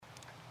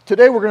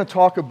Today we're going to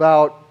talk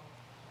about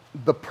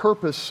the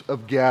purpose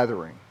of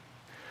gathering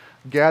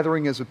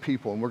as a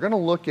people. And we're going to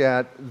look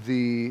at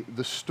the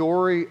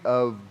story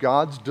of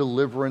God's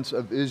deliverance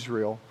of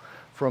Israel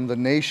from the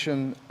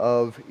nation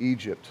of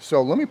Egypt.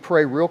 So let me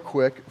pray real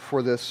quick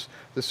for this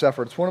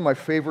effort. It's one of my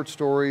favorite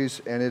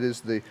stories, and it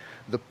is the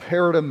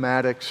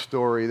paradigmatic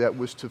story that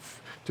was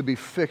to be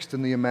fixed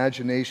in the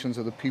imaginations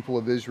of the people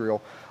of Israel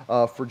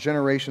for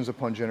generations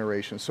upon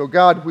generations. So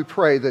God, we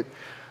pray that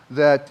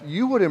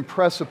you would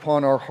impress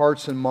upon our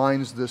hearts and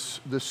minds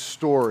this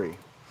story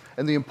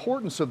and the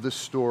importance of this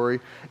story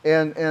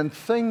and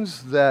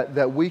things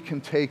that we can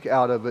take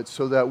out of it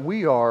so that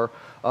we are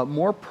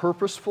more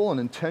purposeful and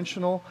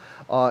intentional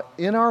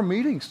in our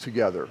meetings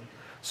together,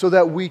 so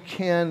that we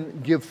can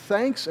give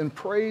thanks and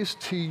praise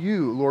to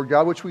you, Lord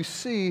God, which we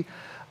see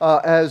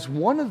as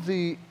one of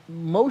the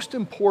most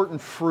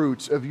important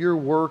fruits of your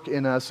work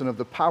in us and of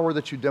the power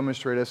that you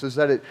demonstrate us is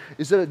that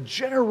it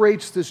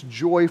generates this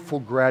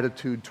joyful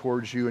gratitude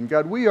towards you. And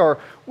God, we are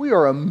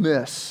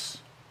amiss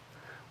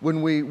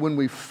when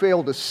we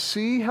fail to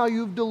see how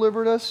you've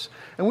delivered us,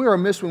 and we are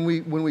amiss when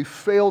we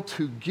fail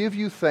to give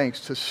you thanks,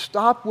 to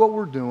stop what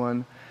we're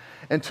doing,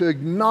 and to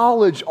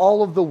acknowledge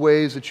all of the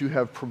ways that you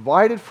have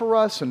provided for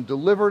us and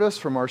delivered us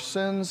from our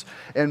sins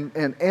and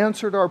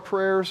answered our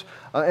prayers.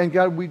 And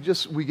God, we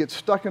get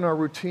stuck in our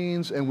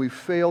routines and we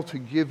fail to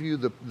give you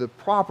the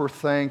proper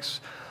thanks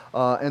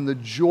and the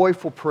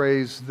joyful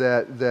praise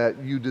that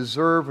you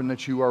deserve and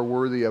that you are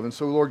worthy of. And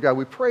so, Lord God,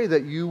 we pray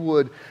that you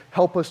would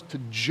help us to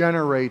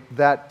generate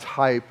that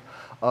type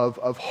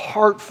of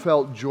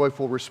heartfelt,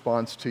 joyful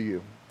response to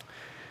you.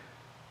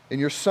 In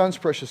your Son's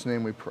precious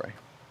name we pray.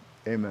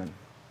 Amen.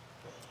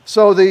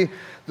 So the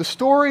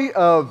story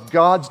of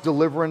God's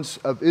deliverance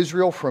of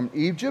Israel from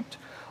Egypt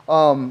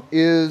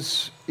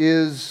is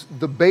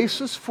the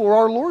basis for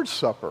our Lord's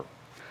Supper.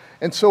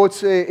 And so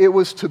it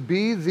was to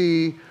be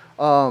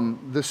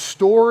the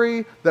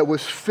story that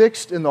was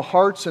fixed in the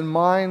hearts and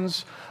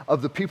minds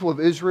of the people of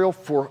Israel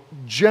for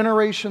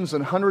generations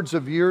and hundreds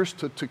of years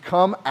to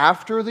come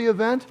after the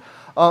event.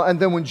 And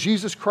then when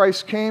Jesus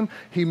Christ came,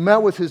 he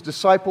met with his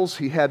disciples.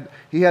 He had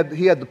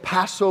the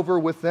Passover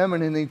with them,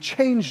 and then he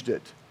changed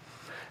it.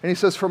 And he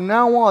says, from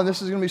now on,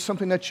 this is going to be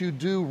something that you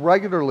do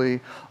regularly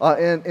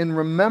in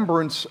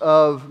remembrance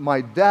of my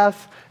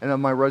death and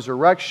of my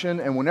resurrection.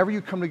 And whenever you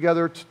come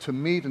together to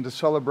meet and to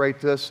celebrate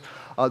this,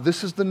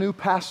 this is the new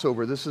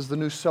Passover. This is the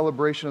new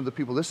celebration of the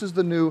people. This is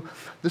the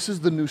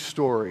new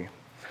story.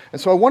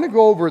 And so I want to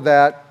go over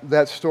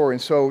that story.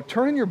 And so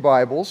turn in your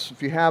Bibles,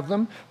 if you have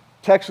them.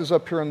 Text is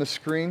up here on the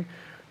screen.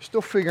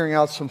 Still figuring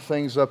out some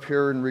things up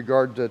here in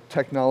regard to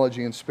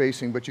technology and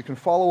spacing, but you can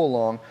follow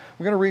along.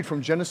 We're going to read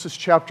from Genesis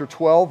chapter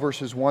 12,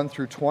 verses 1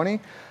 through 20,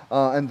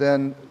 and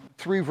then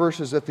 3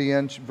 verses at the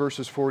end,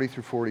 verses 40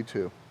 through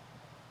 42.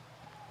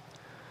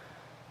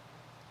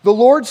 The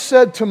Lord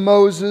said to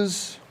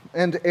Moses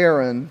and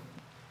Aaron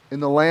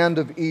in the land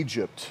of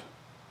Egypt.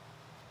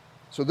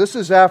 So this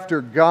is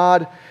after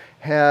God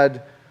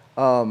had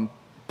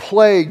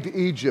plagued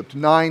Egypt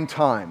 9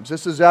 times.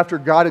 This is after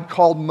God had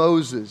called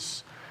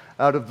Moses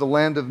out of the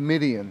land of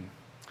Midian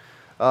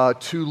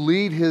to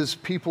lead his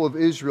people of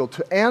Israel,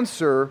 to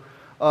answer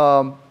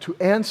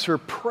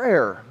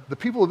prayer. The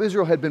people of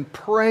Israel had been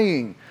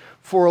praying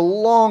for a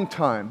long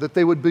time that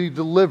they would be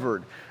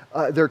delivered.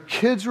 Their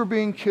kids were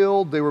being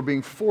killed. They were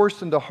being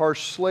forced into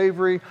harsh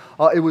slavery.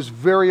 It was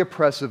very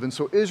oppressive. And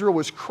so Israel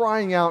was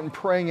crying out and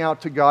praying out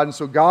to God. And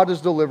so God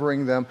is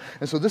delivering them.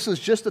 And so this is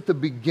just at the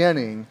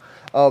beginning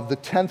of the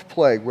 10th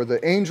plague, where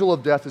the angel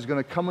of death is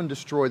going to come and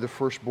destroy the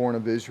firstborn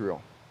of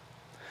Israel.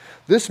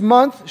 This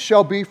month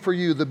shall be for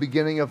you the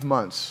beginning of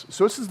months.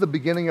 So this is the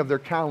beginning of their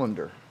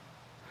calendar.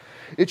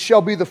 It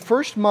shall be the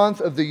first month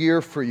of the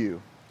year for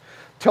you.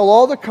 Tell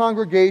all the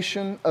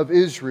congregation of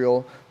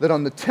Israel that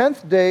on the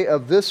 10th day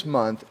of this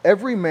month,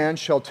 every man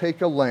shall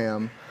take a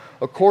lamb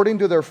according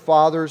to their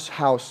father's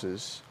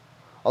houses,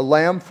 a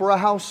lamb for a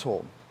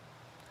household.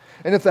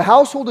 And if the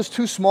household is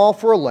too small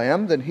for a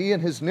lamb, then he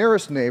and his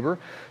nearest neighbor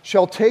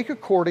shall take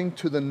according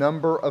to the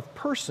number of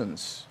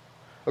persons.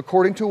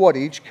 According to what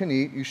each can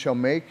eat, you shall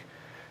make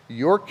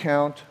your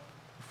count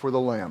for the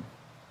lamb.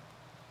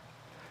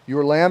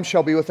 Your lamb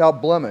shall be without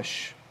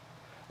blemish,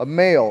 a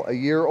male, a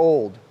year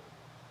old.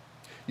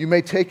 You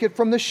may take it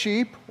from the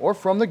sheep or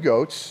from the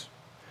goats,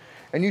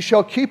 and you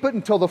shall keep it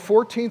until the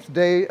 14th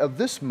day of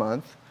this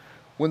month,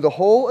 when the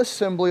whole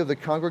assembly of the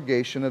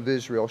congregation of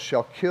Israel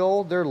shall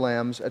kill their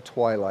lambs at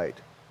twilight.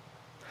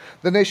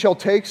 Then they shall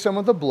take some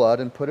of the blood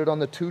and put it on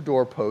the 2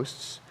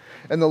 doorposts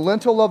and the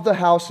lintel of the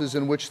houses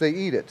in which they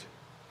eat it.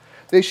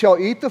 They shall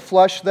eat the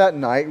flesh that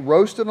night,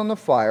 roasted on the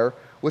fire,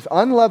 with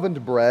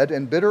unleavened bread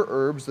and bitter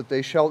herbs that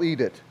they shall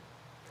eat it.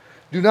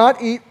 Do not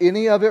eat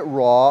any of it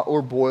raw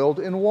or boiled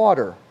in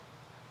water,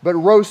 but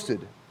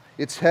roasted,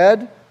 its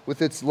head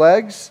with its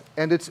legs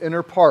and its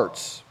inner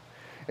parts.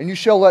 And you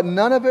shall let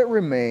none of it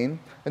remain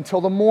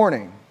until the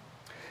morning.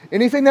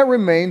 Anything that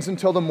remains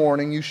until the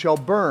morning you shall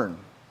burn.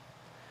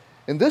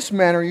 In this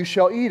manner you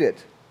shall eat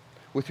it,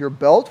 with your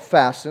belt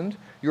fastened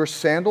your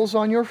sandals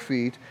on your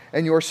feet,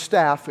 and your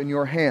staff in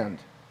your hand.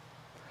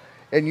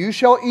 And you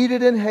shall eat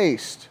it in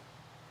haste.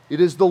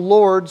 It is the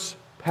Lord's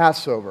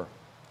Passover.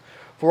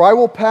 For I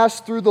will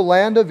pass through the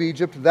land of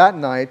Egypt that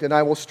night, and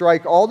I will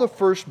strike all the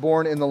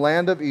firstborn in the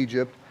land of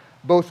Egypt,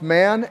 both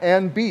man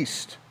and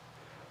beast.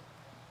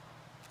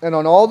 And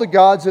on all the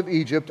gods of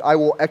Egypt I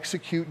will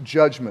execute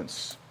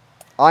judgments.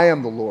 I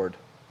am the Lord.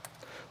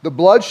 The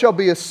blood shall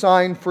be a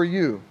sign for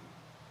you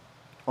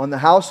on the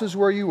houses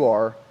where you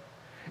are,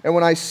 and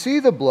when I see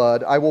the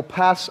blood, I will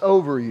pass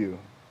over you,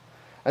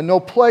 and no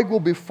plague will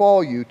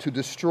befall you to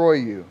destroy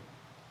you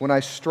when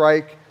I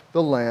strike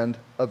the land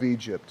of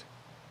Egypt.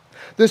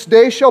 This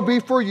day shall be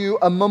for you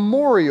a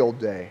memorial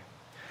day,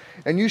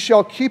 and you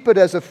shall keep it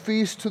as a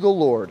feast to the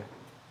Lord.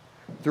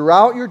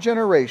 Throughout your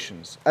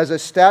generations, as a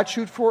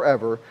statute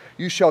forever,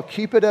 you shall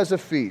keep it as a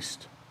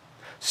feast.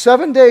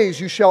 7 days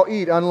you shall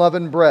eat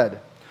unleavened bread.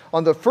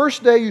 On the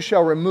first day you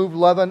shall remove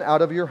leaven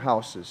out of your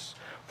houses.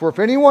 For if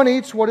anyone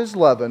eats what is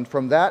leavened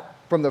from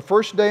the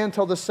first day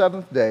until the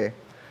seventh day,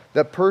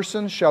 that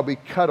person shall be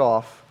cut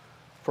off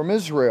from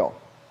Israel.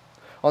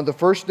 On the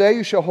first day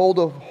you shall hold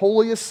a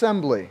holy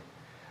assembly,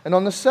 and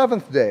on the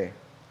seventh day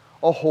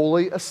a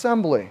holy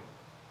assembly.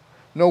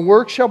 No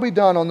work shall be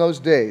done on those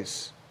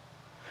days,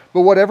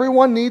 but what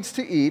everyone needs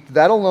to eat,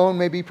 that alone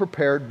may be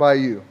prepared by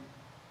you.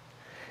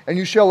 And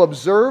you shall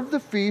observe the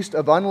feast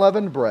of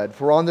unleavened bread,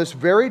 for on this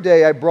very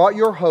day I brought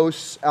your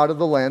hosts out of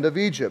the land of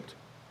Egypt.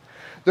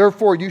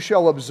 Therefore you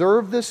shall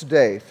observe this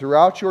day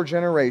throughout your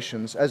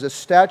generations as a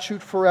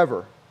statute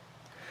forever.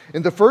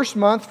 In the first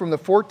month, from the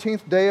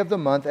 14th day of the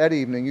month at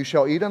evening, you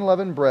shall eat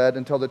unleavened bread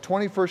until the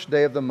 21st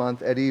day of the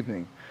month at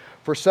evening.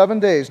 For 7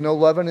 days no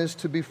leaven is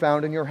to be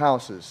found in your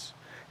houses.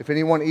 If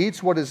anyone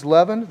eats what is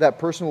leavened, that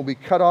person will be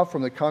cut off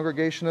from the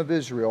congregation of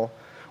Israel.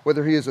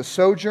 Whether he is a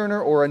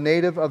sojourner or a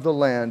native of the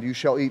land, you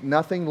shall eat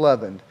nothing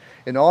leavened.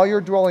 In all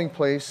your dwelling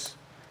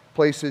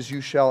places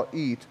you shall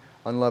eat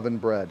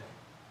unleavened bread.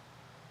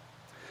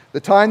 The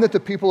time that the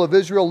people of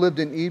Israel lived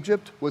in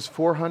Egypt was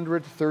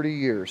 430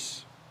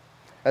 years.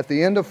 At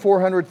the end of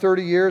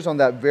 430 years, on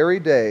that very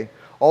day,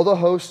 all the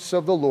hosts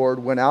of the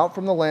Lord went out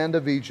from the land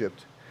of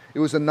Egypt. It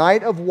was a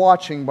night of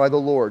watching by the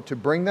Lord to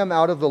bring them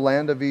out of the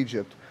land of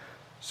Egypt.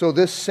 So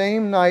this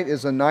same night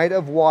is a night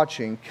of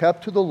watching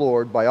kept to the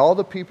Lord by all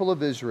the people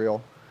of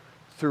Israel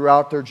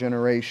throughout their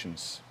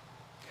generations.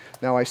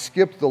 Now, I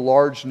skipped the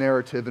large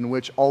narrative in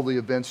which all the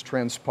events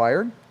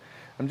transpired.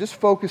 I'm just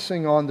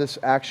focusing on this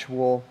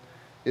actual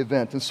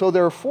event. And so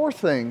there are 4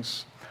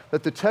 things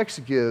that the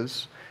text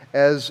gives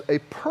as a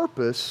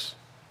purpose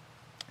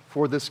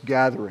for this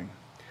gathering.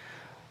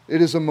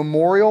 It is a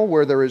memorial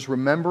where there is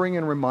remembering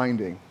and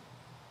reminding.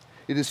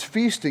 It is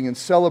feasting and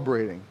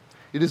celebrating.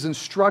 It is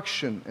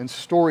instruction and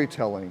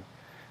storytelling.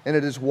 And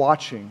it is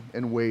watching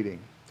and waiting.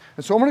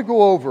 And so I'm going to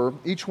go over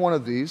each one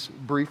of these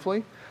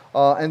briefly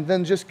and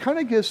then just kind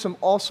of give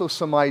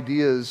some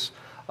ideas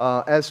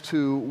as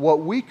to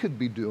what we could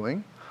be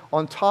doing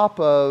on top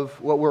of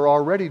what we're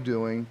already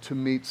doing to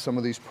meet some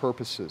of these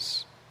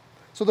purposes.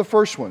 So the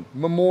first one,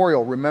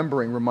 memorial,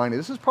 remembering, reminding.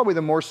 This is probably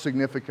the more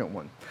significant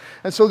one.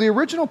 And so the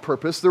original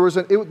purpose,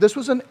 this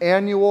was an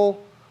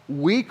annual,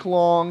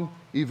 week-long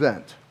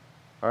event.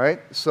 All right?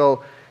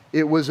 So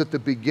it was at the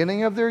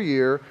beginning of their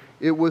year.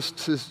 It was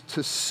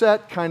to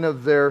set kind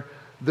of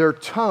their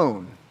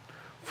tone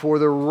for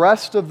the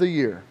rest of the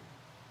year.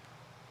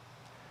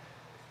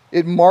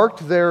 It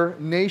marked their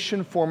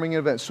nation-forming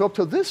event. So up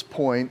to this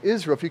point,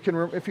 Israel,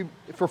 if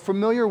you're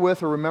familiar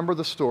with or remember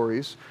the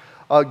stories,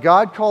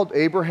 God called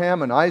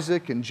Abraham and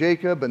Isaac and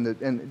Jacob,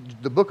 and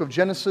the book of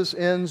Genesis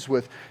ends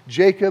with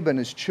Jacob and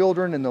his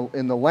children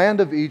in the land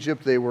of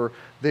Egypt. They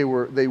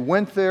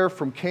went there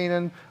from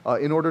Canaan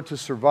in order to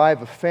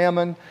survive a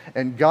famine,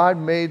 and God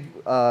made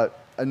a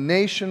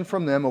nation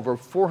from them over a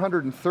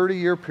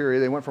 430-year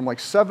period. They went from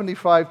like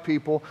 75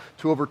 people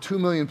to over 2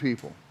 million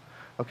people.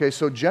 Okay,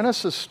 so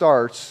Exodus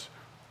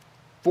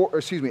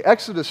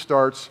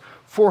starts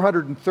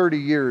 430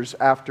 years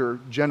after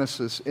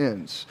Genesis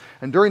ends.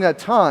 And during that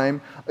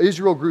time,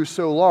 Israel grew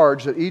so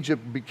large that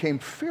Egypt became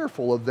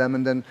fearful of them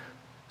and then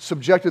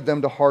subjected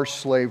them to harsh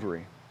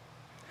slavery.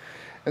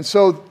 And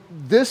so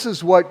this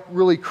is what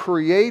really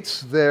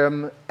creates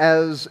them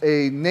as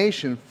a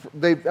nation.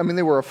 They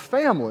were a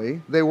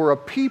family, they were a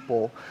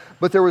people,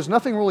 but there was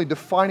nothing really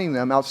defining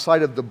them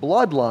outside of the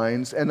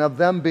bloodlines and of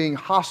them being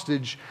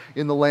hostage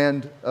in the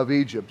land of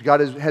Egypt. God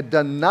had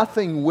done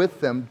nothing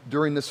with them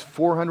during this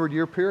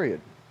 400-year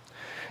period.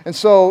 And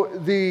so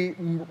the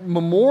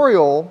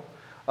memorial,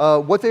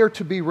 what they are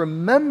to be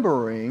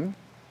remembering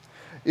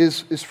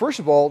is first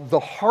of all, the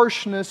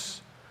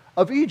harshness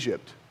of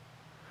Egypt.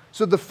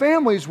 So the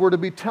families were to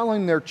be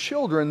telling their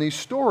children these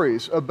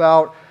stories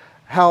about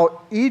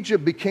how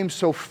Egypt became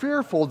so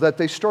fearful that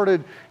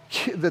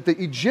that the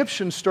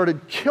Egyptians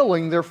started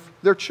killing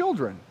their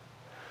children.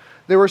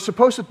 They were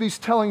supposed to be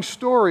telling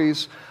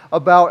stories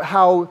about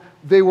how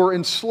they were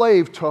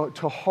enslaved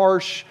to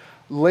harsh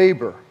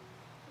labor.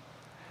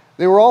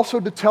 They were also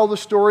to tell the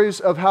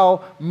stories of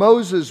how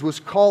Moses was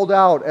called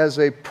out as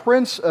a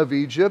prince of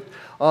Egypt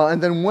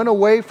and then went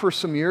away for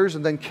some years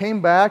and then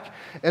came back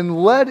and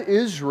led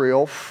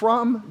Israel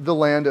from the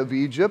land of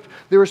Egypt.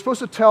 They were supposed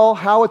to tell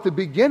how at the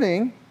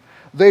beginning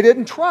they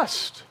didn't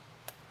trust.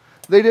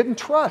 They didn't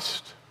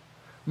trust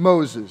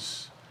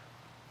Moses.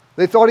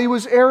 They thought he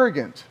was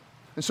arrogant.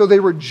 And so they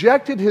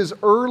rejected his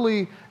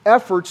early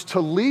efforts to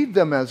lead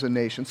them as a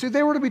nation. See,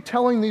 they were to be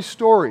telling these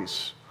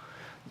stories.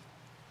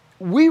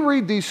 We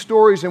read these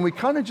stories and we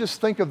kind of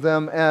just think of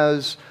them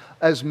as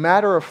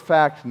matter of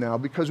fact now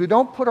because we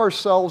don't put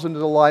ourselves into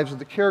the lives of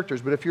the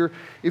characters. But if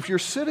you're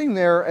sitting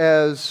there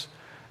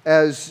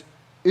as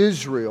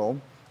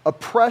Israel,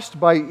 oppressed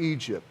by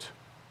Egypt,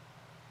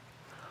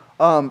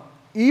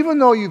 even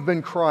though you've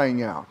been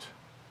crying out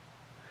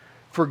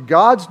for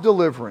God's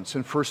deliverance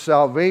and for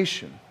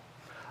salvation,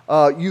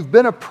 you've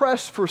been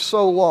oppressed for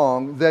so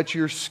long that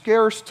you're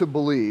scarce to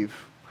believe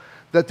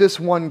that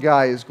this one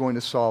guy is going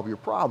to solve your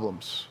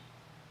problems.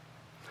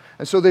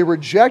 And so they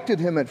rejected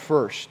him at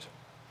first.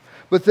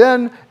 But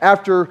then,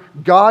 after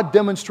God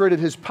demonstrated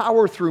his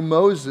power through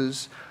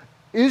Moses,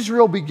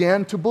 Israel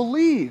began to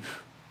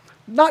believe.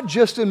 Not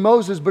just in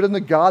Moses, but in the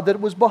God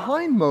that was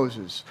behind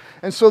Moses.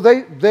 And so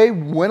they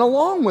went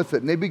along with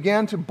it, and they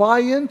began to buy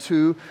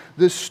into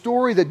this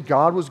story that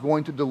God was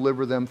going to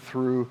deliver them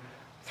through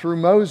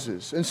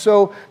Moses. And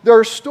so there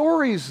are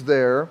stories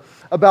there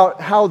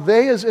about how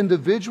they as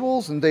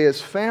individuals and they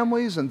as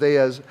families and they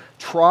as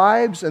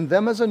tribes and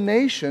them as a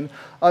nation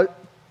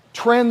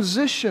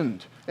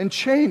transitioned and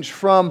changed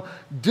from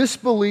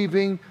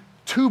disbelieving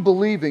to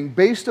believing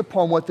based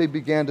upon what they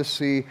began to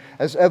see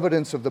as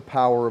evidence of the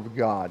power of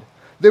God.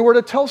 They were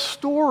to tell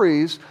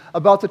stories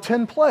about the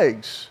 10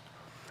 plagues,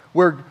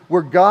 where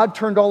God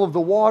turned all of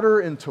the water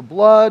into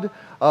blood,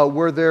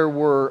 where there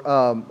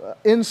were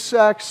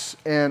insects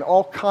and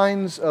all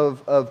kinds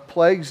of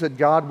plagues that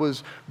God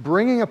was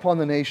bringing upon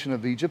the nation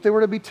of Egypt. They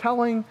were to be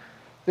telling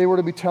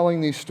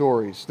these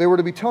stories. They were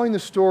to be telling the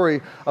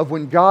story of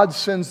when God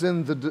sends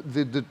in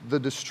the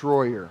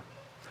destroyer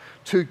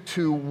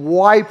to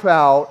wipe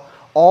out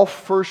all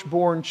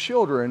firstborn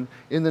children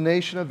in the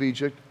nation of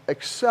Egypt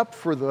except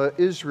for the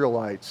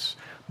Israelites,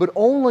 but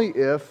only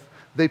if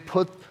they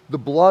put the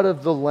blood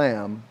of the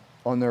lamb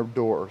on their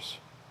doors.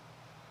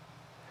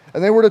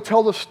 And they were to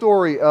tell the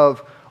story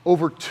of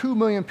over 2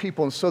 million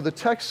people. And so the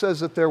text says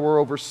that there were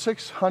over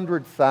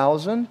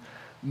 600,000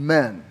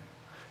 men.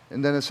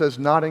 And then it says,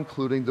 not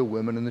including the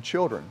women and the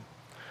children.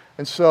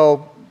 And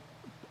so,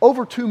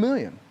 over 2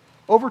 million.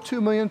 Over 2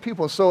 million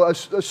people. So a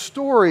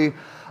story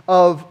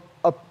of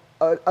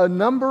a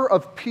number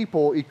of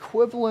people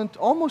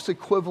almost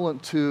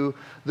equivalent to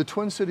the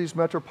Twin Cities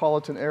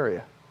metropolitan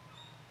area.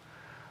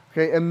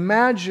 Okay,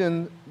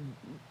 imagine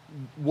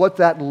what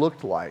that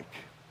looked like.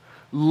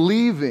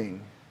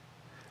 Leaving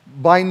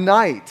by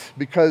night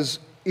because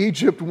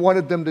Egypt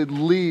wanted them to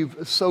leave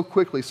so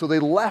quickly. So they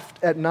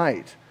left at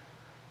night.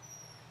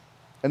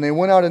 And they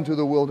went out into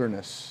the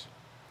wilderness.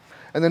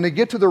 And then they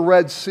get to the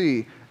Red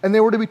Sea. And they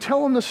were to be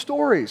telling the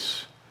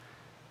stories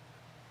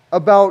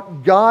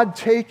about God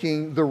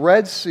taking the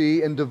Red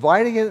Sea and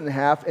dividing it in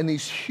half and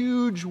these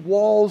huge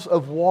walls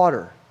of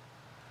water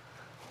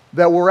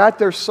that were at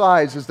their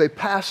sides as they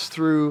passed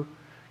through.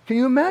 Can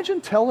you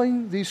imagine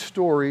telling these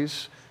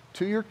stories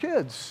to your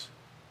kids?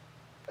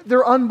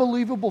 They're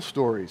unbelievable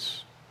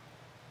stories.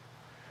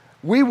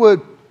 We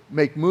would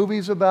make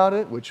movies about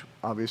it, which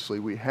obviously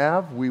we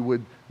have. We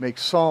would make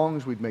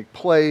songs, we'd make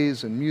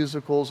plays and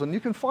musicals, and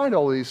you can find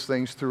all these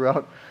things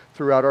throughout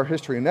our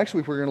history. And next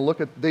week we're going to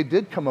look at, they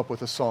did come up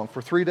with a song.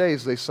 For 3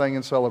 days they sang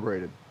and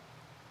celebrated.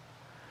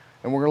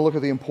 And we're going to look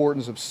at the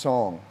importance of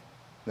song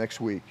next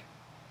week.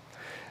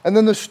 And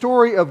then the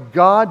story of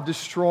God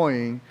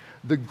destroying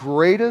the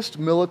greatest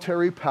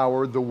military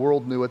power the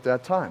world knew at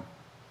that time,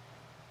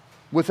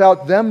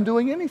 without them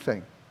doing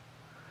anything.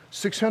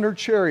 600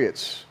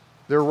 chariots,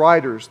 their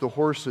riders, the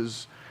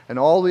horses, and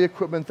all the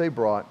equipment they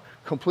brought,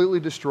 completely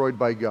destroyed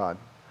by God.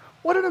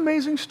 What an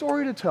amazing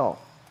story to tell.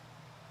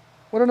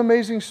 What an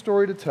amazing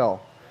story to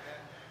tell.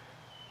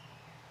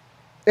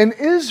 And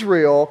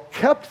Israel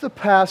kept the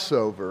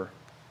Passover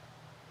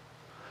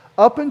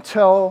up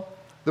until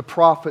the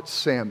prophet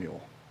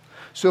Samuel.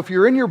 So if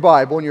you're in your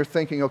Bible and you're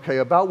thinking, okay,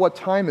 about what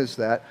time is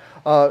that?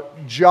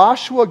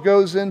 Joshua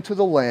goes into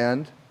the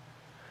land.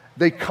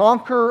 They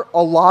conquer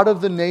a lot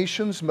of the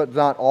nations, but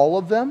not all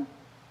of them.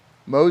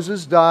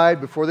 Moses died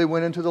before they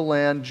went into the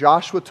land.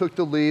 Joshua took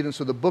the lead. And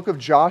so the book of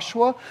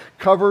Joshua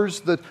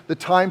covers the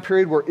time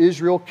period where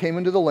Israel came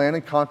into the land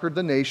and conquered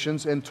the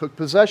nations and took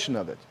possession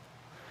of it.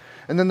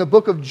 And then the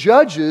book of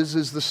Judges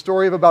is the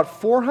story of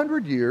about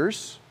 400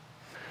 years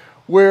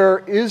where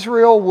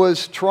Israel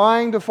was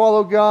trying to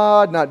follow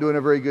God, not doing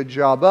a very good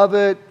job of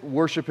it,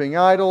 worshiping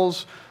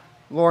idols.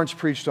 Lawrence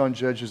preached on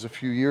Judges a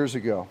few years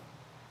ago.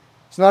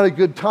 It's not a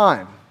good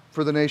time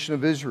for the nation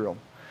of Israel.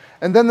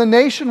 And then the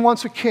nation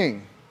wants a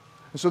king.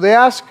 And so they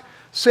ask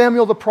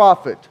Samuel the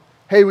prophet,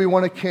 hey, we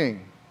want a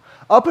king.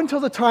 Up until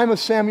the time of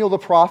Samuel the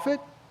prophet,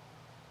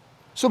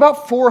 so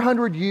about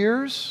 400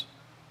 years,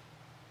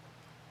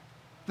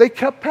 they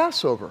kept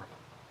Passover.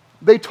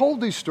 They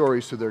told these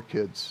stories to their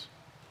kids.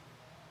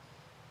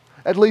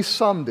 At least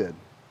some did.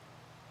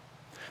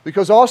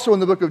 Because also in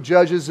the book of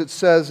Judges it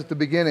says at the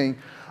beginning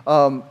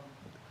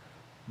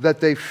that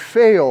they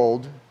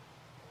failed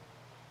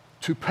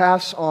to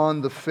pass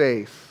on the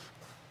faith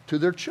to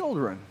their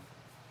children.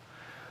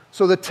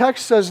 So the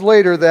text says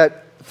later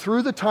that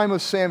through the time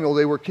of Samuel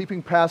they were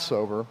keeping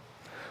Passover,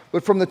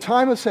 but from the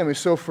time of Samuel,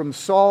 so from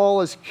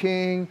Saul as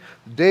king,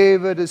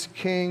 David as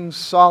king,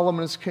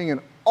 Solomon as king,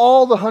 and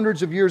all the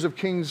hundreds of years of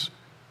kings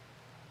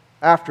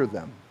after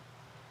them,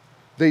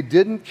 they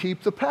didn't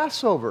keep the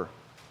Passover.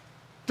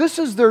 This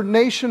is their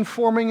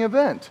nation-forming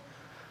event.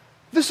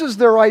 This is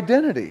their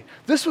identity.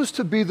 This was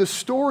to be the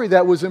story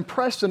that was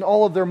impressed in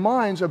all of their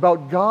minds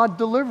about God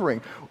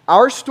delivering.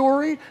 Our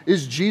story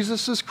is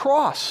Jesus'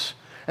 cross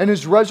and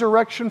His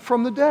resurrection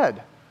from the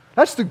dead.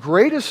 That's the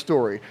greatest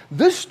story.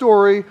 This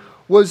story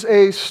was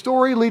a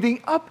story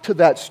leading up to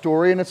that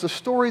story, and it's a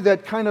story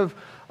that kind of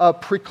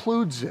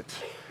precludes it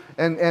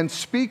and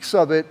speaks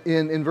of it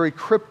in very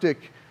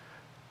cryptic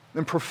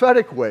and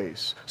prophetic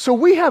ways. So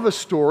we have a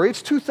story,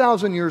 it's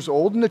 2,000 years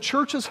old, and the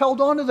church has held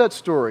on to that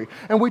story,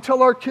 and we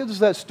tell our kids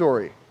that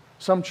story.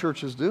 Some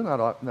churches do,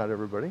 not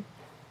everybody,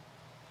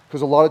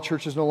 because a lot of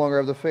churches no longer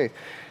have the faith.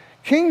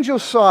 King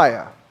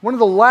Josiah, one of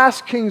the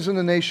last kings in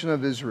the nation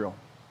of Israel,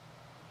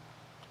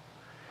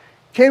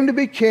 came to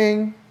be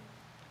king,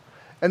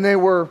 and they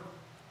were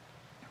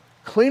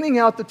cleaning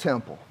out the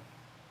temple,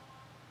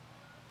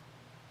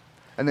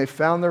 and they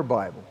found their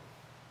Bible.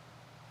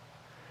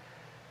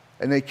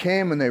 And they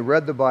came and they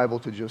read the Bible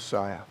to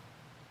Josiah.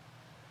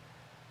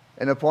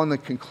 And upon the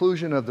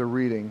conclusion of the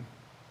reading,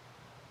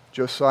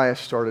 Josiah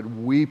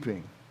started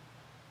weeping.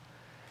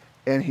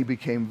 And he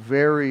became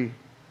very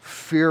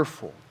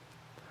fearful.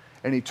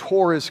 And he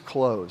tore his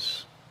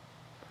clothes.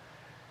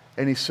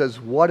 And he says,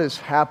 "What has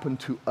happened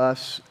to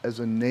us as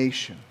a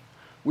nation?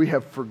 We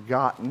have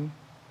forgotten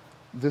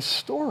this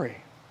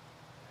story."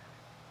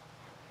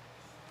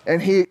 And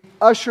he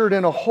ushered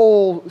in a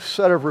whole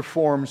set of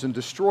reforms and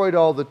destroyed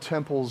all the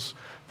temples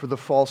for the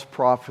false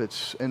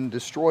prophets and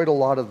destroyed a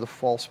lot of the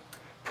false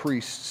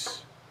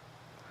priests.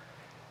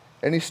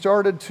 And he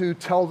started to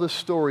tell this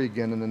story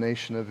again in the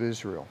nation of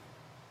Israel.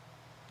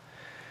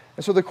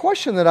 And so the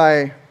question that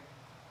I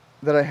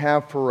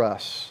have for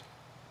us,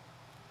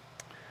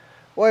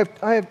 well,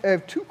 I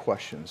have two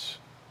questions.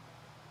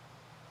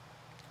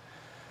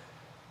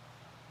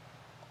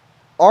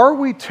 Are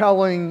we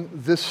telling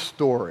this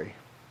story?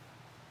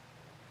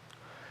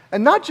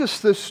 And not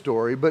just this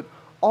story, but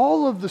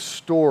all of the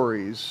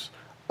stories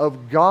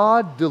of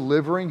God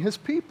delivering His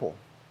people.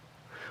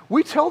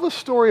 We tell the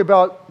story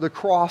about the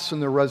cross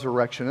and the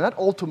resurrection, and that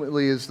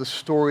ultimately is the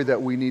story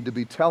that we need to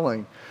be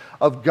telling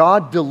of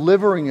God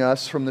delivering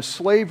us from the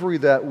slavery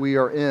that we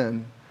are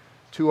in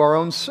to our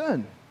own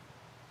sin.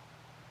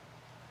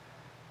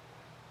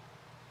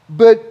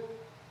 But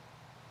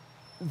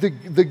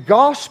the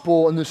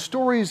gospel and the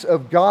stories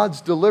of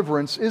God's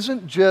deliverance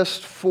isn't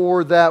just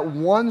for that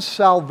one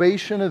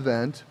salvation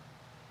event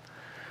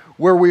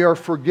where we are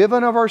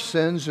forgiven of our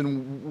sins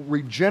and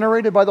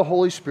regenerated by the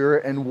Holy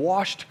Spirit and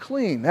washed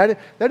clean. That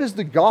is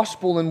the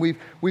gospel, and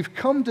we've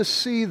come to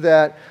see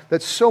that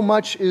so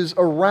much is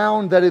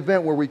around that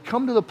event where we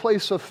come to the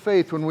place of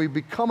faith when we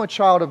become a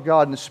child of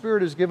God and the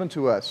Spirit is given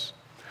to us.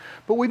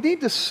 But we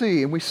need to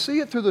see, and we see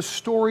it through the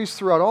stories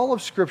throughout all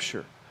of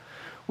Scripture,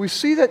 we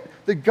see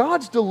that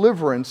God's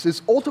deliverance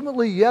is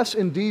ultimately, yes,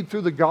 indeed,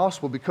 through the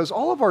gospel, because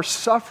all of our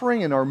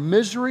suffering and our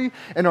misery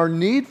and our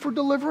need for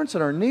deliverance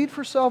and our need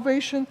for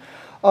salvation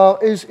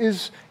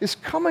is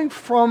coming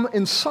from,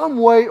 in some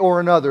way or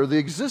another, the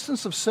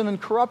existence of sin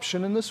and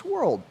corruption in this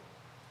world.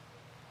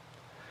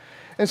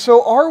 And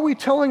so are we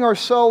telling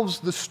ourselves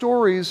the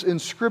stories in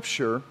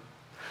Scripture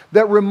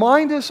that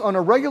remind us on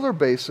a regular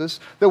basis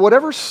that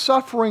whatever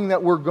suffering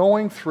that we're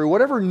going through,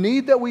 whatever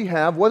need that we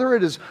have, whether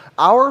it is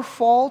our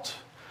fault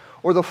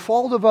or the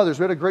fault of others.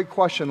 We had a great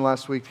question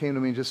last week, came to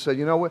me and just said,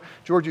 you know what,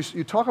 George,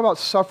 you talk about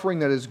suffering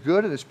that is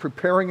good and is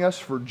preparing us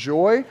for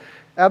joy.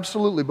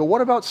 Absolutely. But what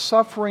about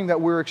suffering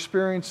that we're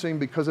experiencing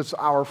because it's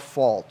our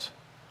fault?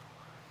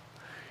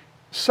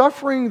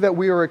 Suffering that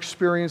we are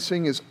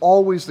experiencing is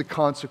always the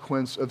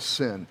consequence of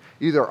sin.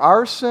 Either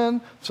our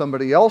sin,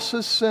 somebody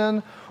else's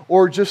sin,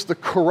 or just the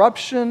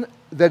corruption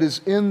that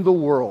is in the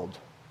world.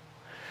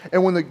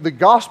 And when the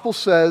gospel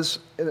says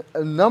in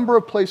a number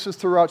of places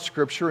throughout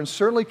Scripture, and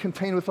certainly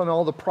contained within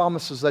all the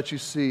promises that you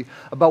see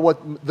about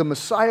what the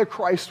Messiah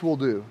Christ will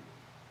do,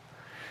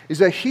 is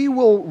that He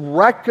will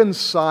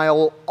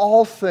reconcile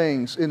all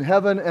things in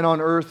heaven and on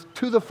earth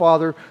to the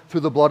Father through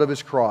the blood of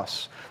His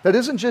cross. That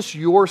isn't just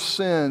your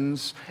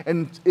sins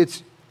and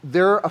it's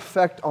their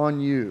effect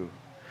on you.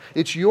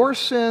 It's your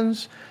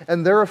sins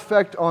and their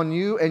effect on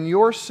you, and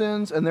your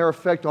sins and their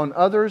effect on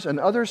others, and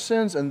other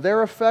sins and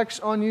their effects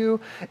on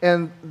you,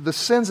 and the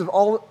sins of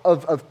all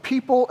of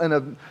people and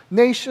of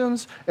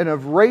nations and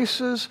of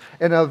races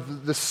and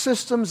of the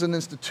systems and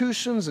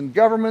institutions and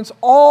governments,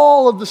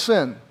 all of the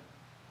sin.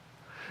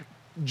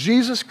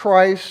 Jesus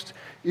Christ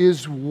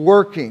is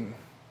working,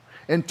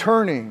 and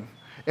turning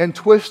and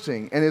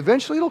twisting, and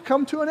eventually it'll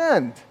come to an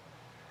end.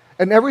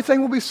 And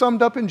everything will be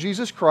summed up in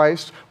Jesus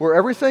Christ, where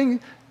everything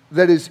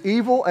that is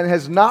evil and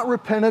has not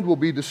repented will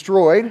be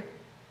destroyed,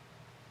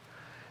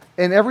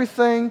 and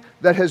everything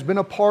that has been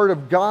a part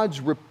of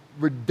God's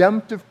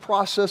redemptive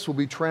process will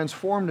be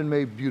transformed and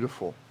made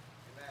beautiful.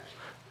 Amen.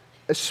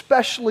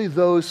 Especially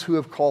those who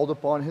have called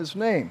upon His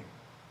name.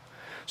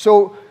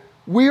 So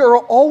we are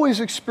always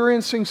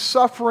experiencing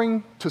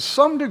suffering to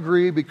some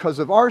degree because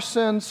of our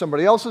sin,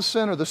 somebody else's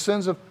sin, or the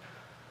sins of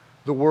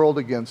the world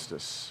against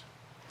us.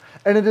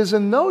 And it is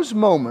in those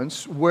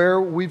moments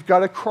where we've got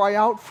to cry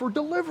out for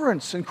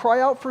deliverance and cry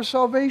out for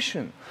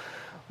salvation.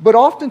 But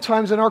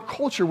oftentimes in our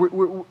culture,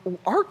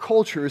 our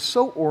culture is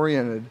so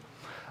oriented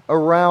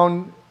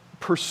around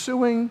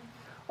pursuing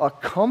a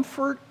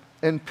comfort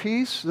and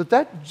peace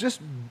that just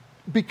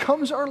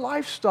becomes our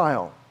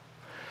lifestyle.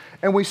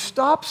 And we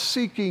stop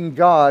seeking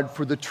God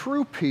for the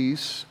true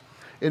peace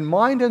in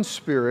mind and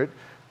spirit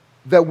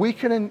that we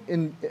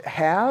can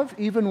have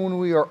even when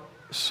we are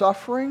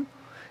suffering.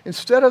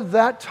 Instead of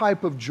that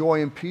type of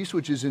joy and peace,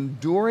 which is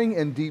enduring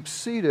and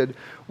deep-seated,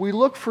 we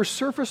look for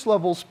surface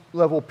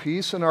level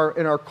peace in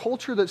our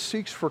culture that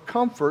seeks for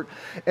comfort,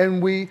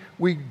 and we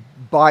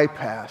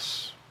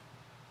bypass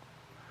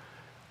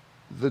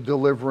the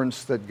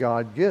deliverance that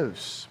God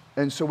gives.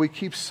 And so we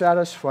keep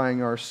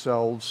satisfying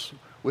ourselves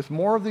with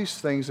more of these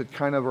things that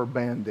kind of are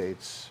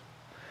band-aids.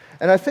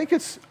 And I think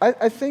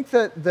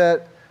that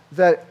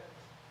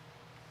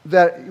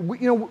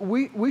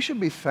we should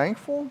be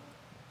thankful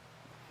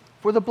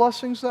for the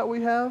blessings that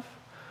we have.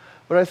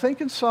 But I think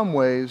in some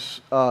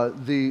ways,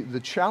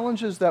 the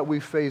challenges that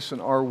we face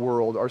in our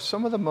world are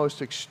some of the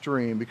most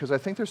extreme, because I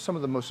think they're some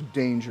of the most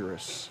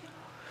dangerous,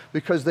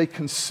 because they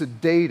can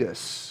sedate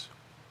us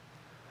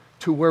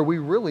to where we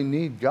really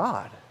need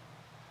God.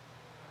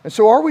 And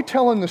so are we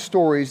telling the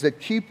stories that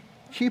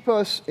keep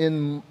us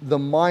in the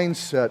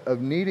mindset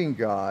of needing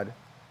God?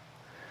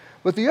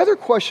 But the other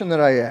question that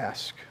I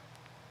ask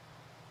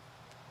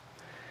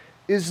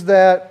is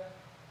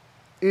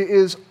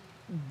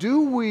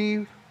do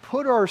we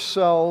put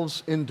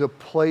ourselves into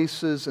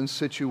places and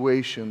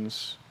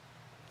situations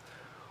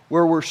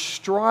where we're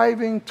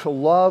striving to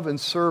love and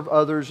serve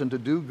others and to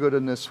do good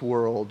in this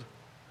world,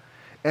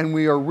 and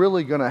we are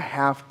really going to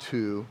have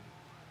to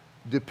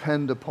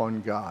depend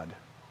upon God,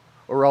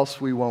 or else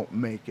we won't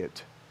make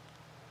it?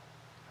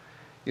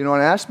 And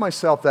I asked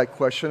myself that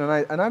question,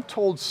 and I've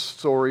told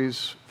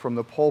stories from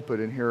the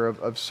pulpit in here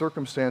of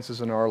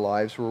circumstances in our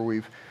lives where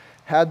we've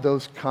had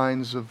those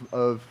kinds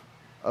of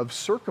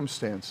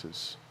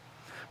circumstances.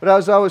 But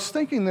as I was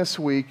thinking this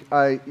week,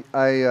 I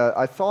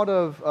thought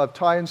of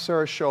Ty and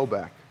Sarah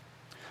Schoback.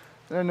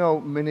 And I know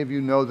many of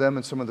you know them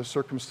and some of the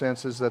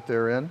circumstances that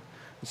they're in,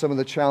 and some of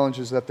the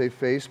challenges that they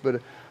face.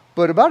 But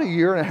about a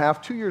year and a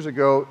half, 2 years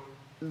ago,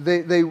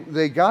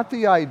 they got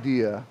the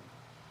idea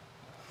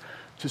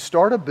to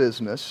start a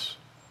business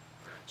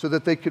so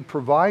that they could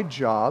provide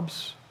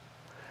jobs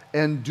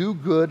and do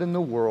good in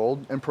the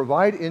world and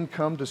provide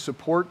income to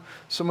support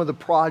some of the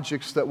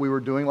projects that we were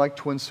doing, like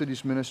Twin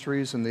Cities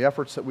Ministries and the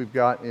efforts that we've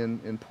got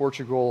in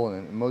Portugal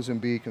and in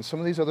Mozambique and some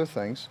of these other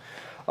things.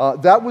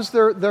 That was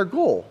their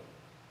goal.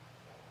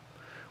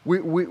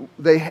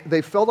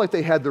 They felt like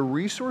they had the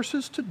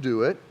resources to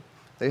do it.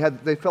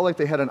 They felt like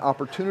they had an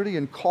opportunity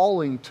and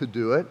calling to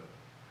do it.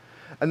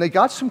 And they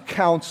got some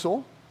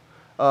counsel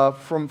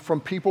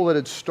from people that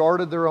had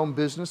started their own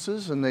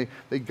businesses, and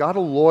they got a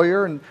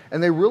lawyer, and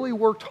they really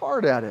worked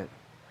hard at it.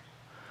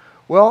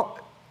 Well,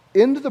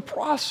 into the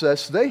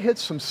process, they hit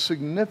some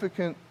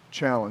significant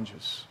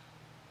challenges.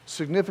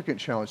 Significant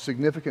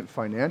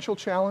financial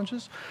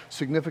challenges,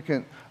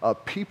 significant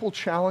people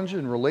challenges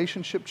and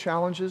relationship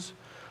challenges.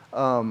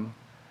 And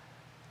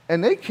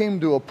they came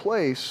to a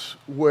place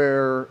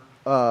where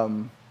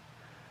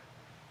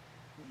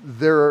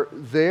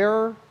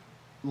their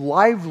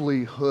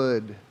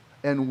livelihood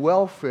and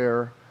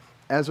welfare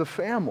as a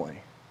family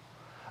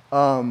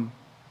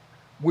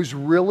was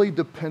really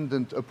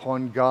dependent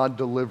upon God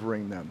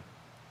delivering them.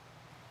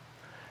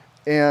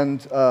 And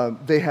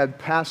they had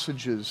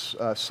passages.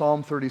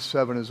 Psalm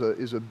 37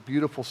 is a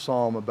beautiful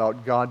psalm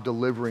about God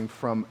delivering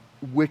from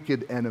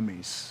wicked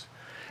enemies.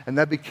 And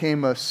that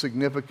became a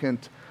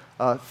significant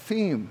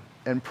theme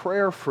and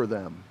prayer for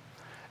them.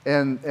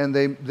 And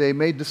they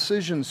made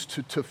decisions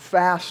to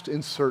fast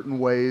in certain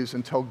ways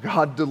until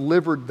God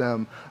delivered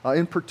them,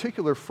 in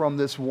particular from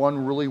this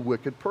one really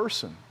wicked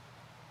person.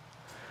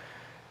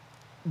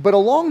 But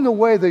along the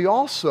way, they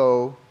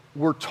also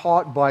were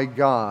taught by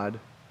God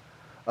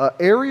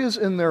areas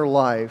in their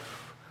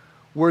life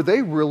where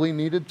they really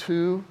needed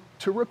to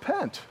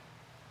repent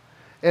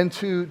and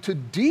to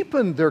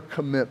deepen their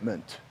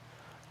commitment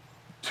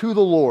to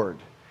the Lord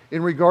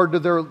in regard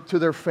to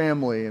their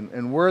family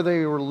and where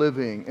they were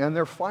living and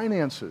their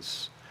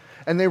finances.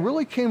 And they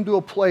really came to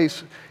a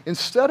place,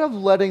 instead of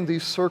letting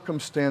these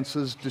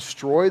circumstances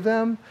destroy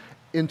them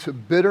into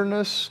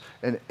bitterness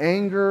and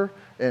anger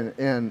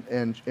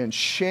and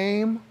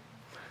shame,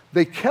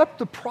 they kept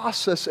the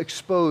process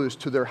exposed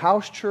to their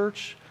house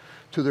church,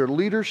 to their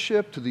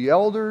leadership, to the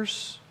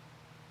elders.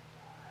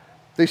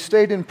 They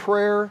stayed in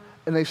prayer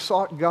and they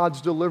sought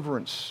God's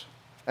deliverance.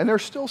 And they're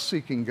still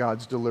seeking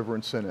God's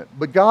deliverance in it.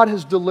 But God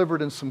has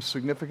delivered in some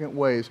significant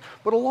ways.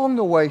 But along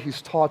the way,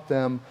 He's taught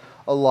them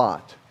a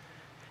lot.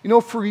 You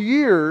know, for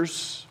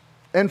years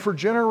and for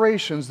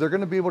generations, they're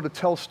going to be able to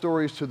tell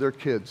stories to their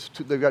kids.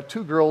 They've got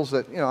two girls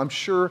that, I'm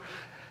sure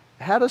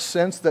had a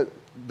sense that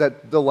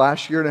the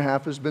last year and a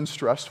half has been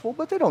stressful,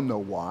 but they don't know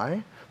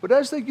why. But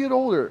as they get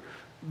older,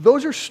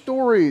 those are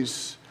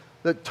stories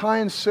that Ty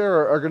and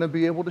Sarah are going to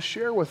be able to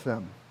share with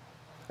them.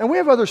 And we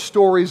have other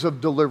stories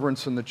of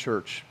deliverance in the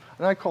church.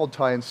 And I called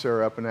Ty and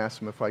Sarah up and asked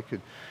them if I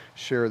could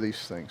share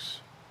these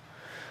things.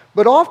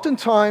 But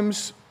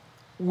oftentimes,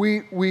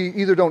 we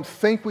either don't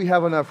think we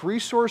have enough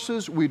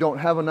resources, we don't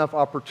have enough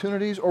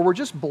opportunities, or we're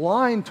just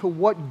blind to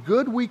what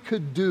good we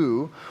could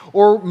do,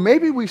 or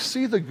maybe we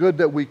see the good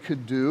that we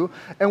could do,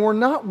 and we're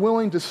not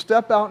willing to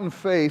step out in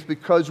faith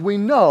because we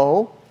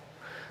know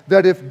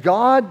that if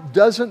God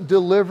doesn't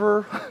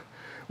deliver,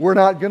 we're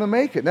not going to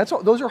make it.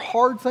 Those are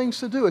hard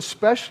things to do,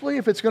 especially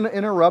if it's going to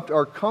interrupt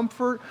our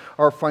comfort,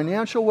 our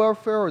financial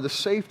welfare, or the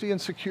safety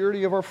and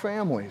security of our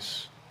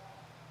families.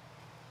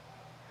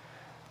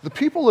 The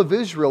people of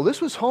Israel,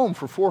 this was home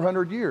for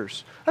 400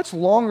 years. That's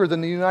longer than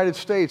the United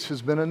States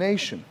has been a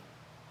nation.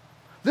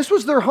 This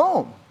was their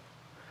home.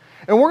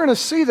 And we're going to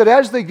see that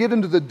as they get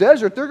into the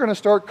desert, they're going to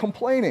start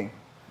complaining.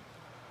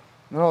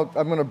 Now,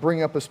 I'm going to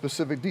bring up a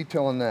specific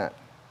detail on that.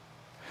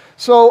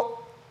 So,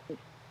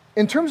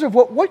 in terms of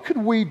what could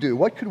we do?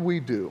 What could we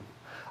do?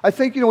 I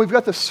think, we've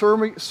got the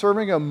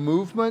serving a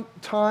movement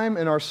time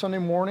in our Sunday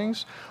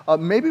mornings.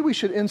 Maybe we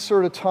should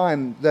insert a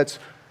time that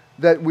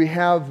we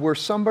have where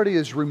somebody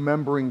is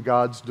remembering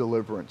God's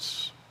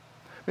deliverance.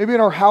 Maybe in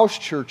our house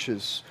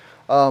churches,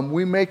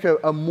 we make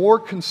a more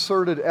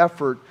concerted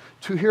effort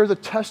to hear the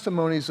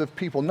testimonies of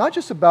people, not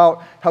just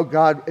about how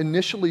God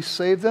initially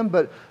saved them,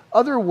 but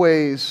other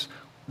ways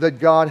that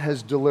God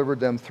has delivered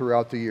them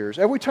throughout the years.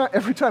 Every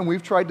time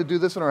we've tried to do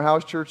this in our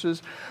house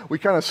churches, we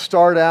kind of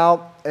start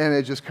out and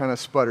it just kind of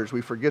sputters.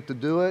 We forget to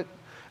do it.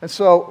 And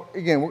so,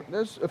 again,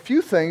 there's a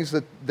few things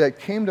that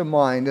came to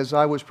mind as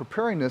I was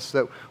preparing this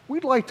that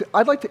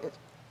I'd like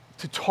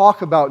to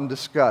talk about and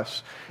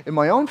discuss in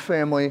my own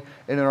family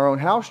and in our own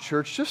house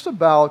church, just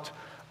about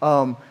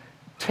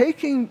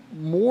taking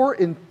more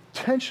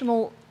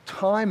intentional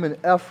time and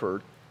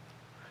effort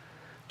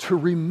to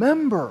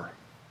remember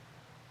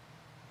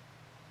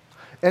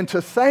and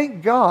to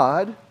thank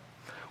God,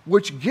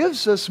 which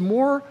gives us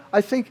more,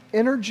 I think,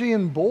 energy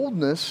and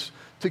boldness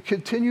to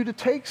continue to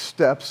take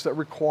steps that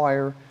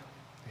require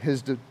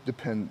His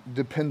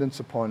dependence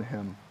upon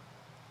Him.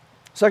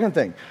 Second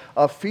thing,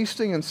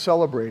 feasting and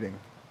celebrating.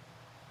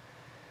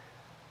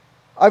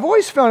 I've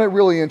always found it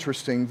really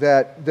interesting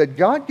that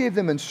God gave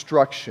them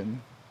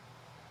instruction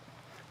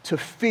to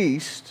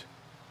feast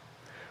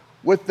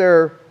with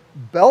their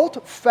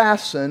belt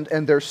fastened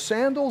and their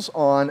sandals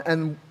on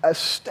and a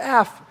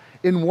staff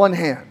in one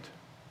hand.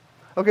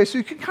 Okay, so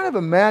you can kind of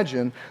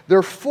imagine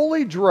they're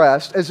fully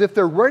dressed as if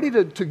they're ready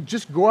to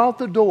just go out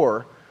the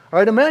door. All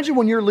right, imagine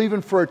when you're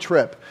leaving for a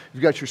trip.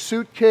 You've got your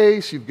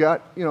suitcase, you've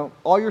got,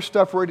 all your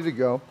stuff ready to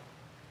go.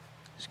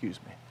 Excuse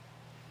me.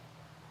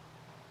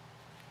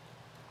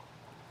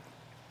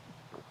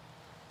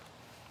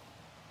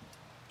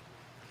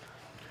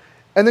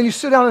 And then you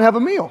sit down and have a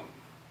meal.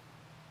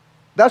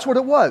 That's what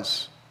it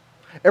was.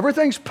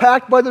 Everything's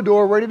packed by the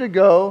door, ready to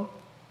go,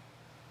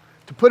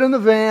 to put in the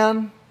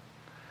van,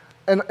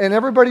 and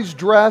everybody's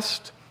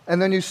dressed,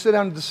 and then you sit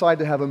down and decide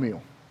to have a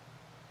meal.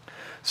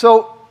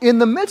 So, in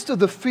the midst of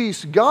the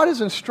feast, God is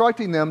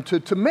instructing them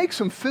to make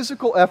some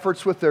physical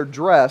efforts with their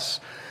dress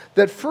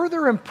that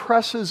further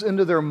impresses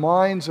into their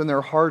minds and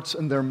their hearts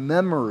and their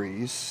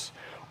memories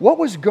what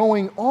was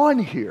going on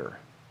here.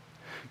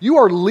 You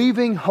are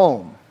leaving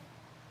home.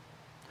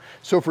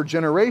 So for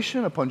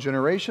generation upon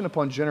generation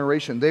upon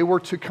generation, they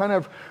were to kind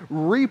of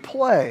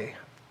replay,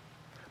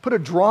 put a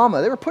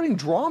drama. They were putting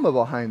drama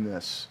behind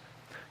this.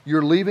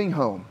 You're leaving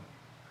home.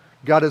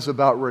 God is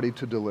about ready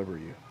to deliver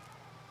you.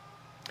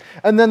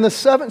 And then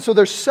so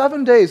there's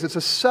 7 days. It's a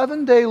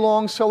 7-day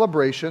long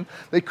celebration.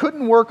 They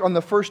couldn't work on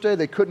the first day.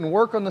 They couldn't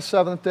work on the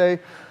seventh day.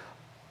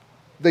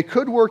 They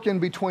could work in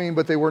between,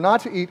 but they were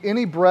not to eat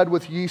any bread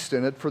with yeast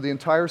in it for the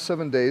entire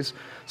 7 days.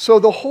 So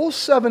the whole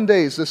 7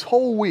 days, this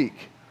whole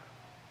week,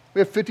 we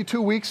have 52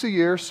 weeks a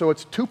year, so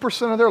it's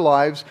 2% of their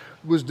lives,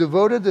 was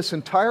devoted this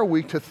entire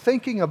week to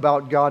thinking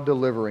about God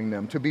delivering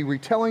them, to be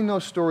retelling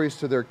those stories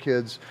to their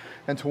kids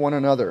and to one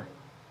another.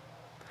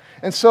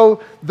 And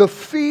so the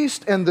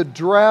feast and the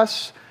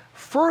dress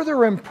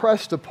further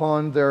impressed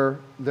upon their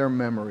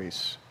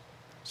memories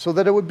so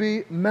that it would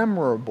be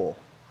memorable,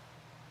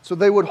 so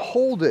they would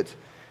hold it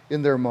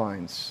in their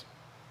minds.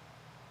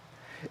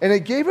 And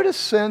it gave it a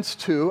sense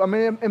too. I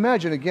mean,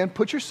 imagine again,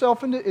 put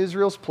yourself into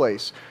Israel's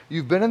place.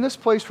 You've been in this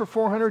place for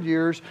 400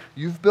 years.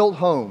 You've built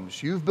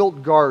homes. You've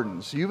built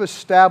gardens. You've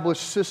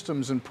established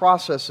systems and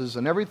processes,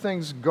 and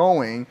everything's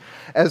going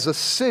as a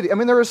city. I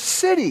mean, they're a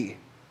city.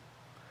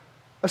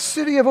 A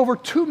city of over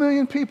 2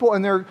 million people,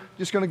 and they're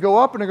just going to go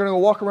up and they're going to go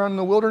walk around in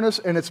the wilderness,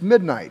 and it's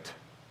midnight.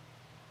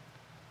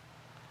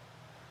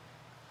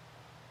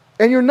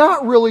 And you're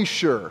not really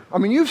sure. I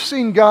mean, you've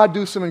seen God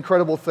do some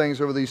incredible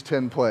things over these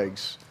 10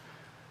 plagues.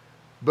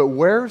 But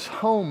where's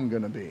home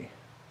going to be?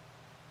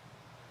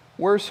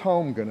 Where's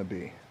home going to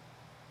be?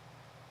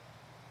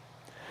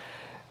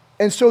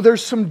 And so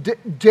there's some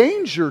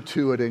danger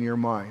to it in your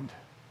mind.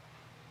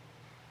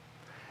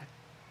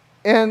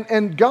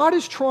 And God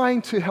is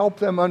trying to help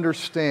them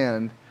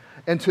understand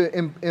and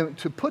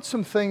to put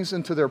some things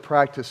into their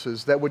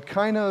practices that would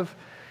kind of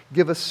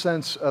give a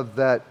sense of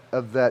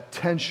that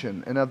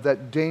tension and of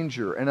that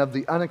danger and of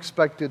the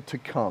unexpected to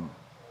come.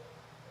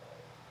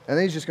 And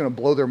then He's just going to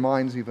blow their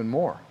minds even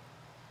more.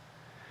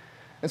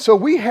 And so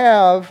we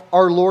have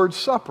our Lord's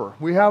Supper.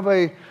 We have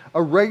a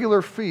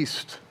regular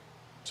feast,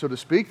 so to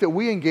speak, that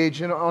we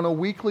engage in on a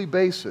weekly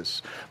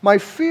basis. My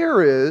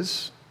fear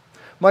is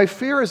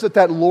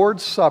that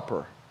Lord's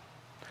Supper,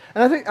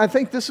 and I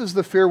think this is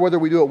the fear whether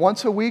we do it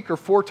once a week or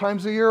 4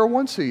 times a year or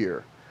once a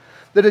year,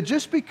 that it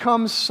just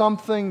becomes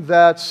something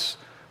that's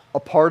a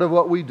part of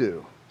what we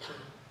do.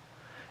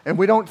 And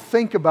we don't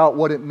think about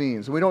what it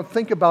means. We don't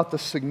think about the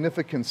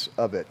significance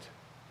of it.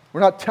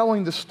 We're not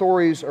telling the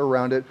stories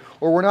around it,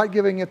 or we're not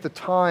giving it the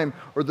time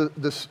or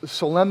the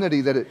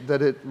solemnity that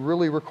it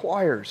really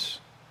requires.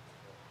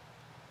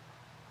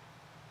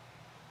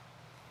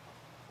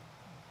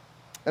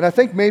 And I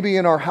think maybe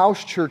in our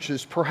house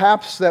churches,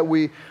 perhaps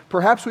we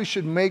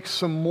should make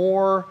some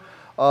more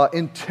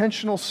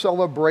intentional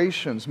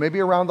celebrations, maybe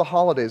around the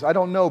holidays. I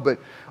don't know, but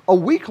a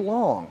week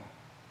long,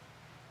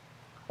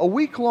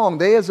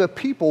 they as a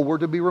people were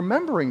to be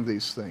remembering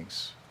these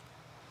things.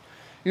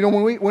 You know,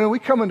 when we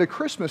come into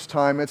Christmas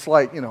time, it's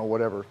like,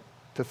 whatever,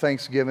 to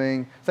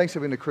Thanksgiving.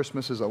 Thanksgiving to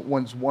Christmas is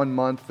one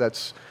month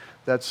that's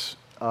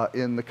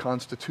in the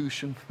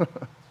Constitution.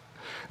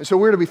 And so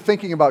we're to be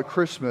thinking about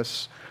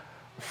Christmas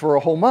for a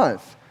whole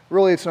month.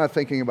 Really, it's not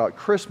thinking about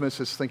Christmas,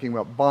 it's thinking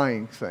about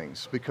buying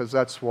things, because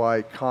that's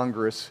why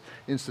Congress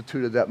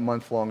instituted that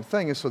month-long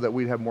thing, is so that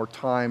we'd have more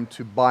time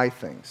to buy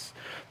things,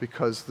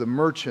 because the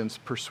merchants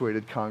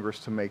persuaded Congress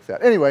to make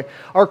that. Anyway,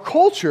 our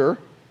culture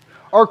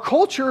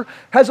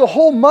has a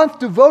whole month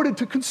devoted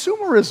to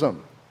consumerism.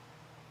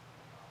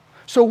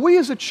 So we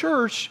as a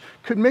church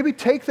could maybe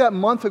take that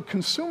month of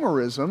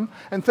consumerism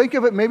and think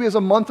of it maybe as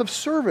a month of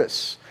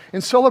service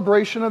in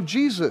celebration of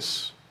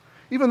Jesus,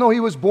 even though He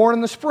was born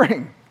in the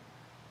spring.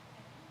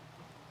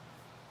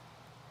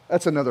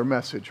 That's another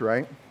message,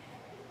 right?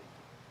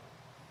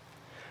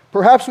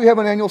 Perhaps we have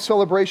an annual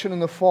celebration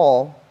in the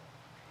fall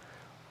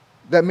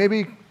that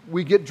maybe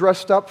we get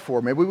dressed up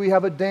for. Maybe we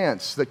have a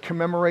dance that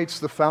commemorates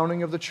the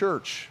founding of the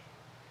church.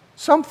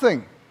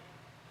 Something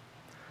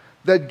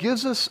that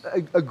gives us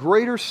a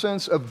greater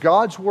sense of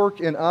God's work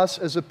in us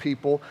as a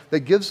people, that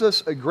gives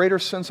us a greater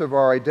sense of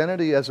our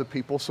identity as a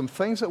people, some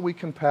things that we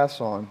can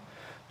pass on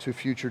to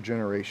future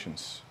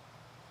generations.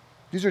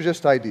 These are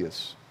just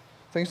ideas,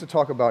 things to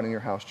talk about in your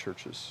house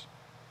churches.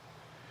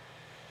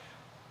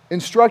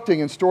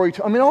 Instructing and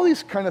storytelling, all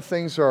these kind of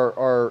things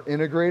are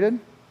integrated.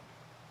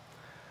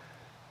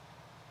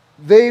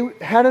 They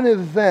had an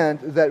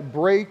event that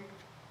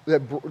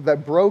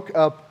broke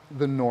up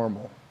the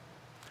normal.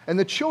 And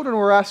the children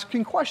were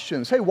asking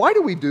questions. Hey, why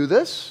do we do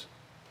this?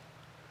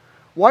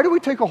 Why do we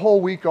take a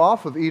whole week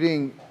off of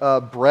eating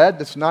bread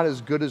that's not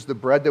as good as the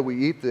bread that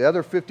we eat the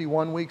other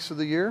 51 weeks of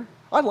the year?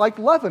 I like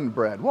leavened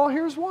bread. Well,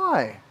 here's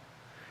why.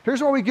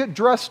 Here's why we get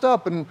dressed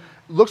up and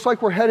looks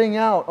like we're heading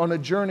out on a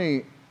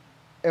journey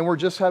and we're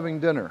just having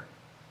dinner.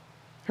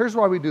 Here's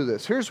why we do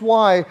this. Here's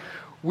why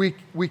we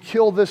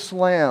kill this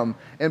lamb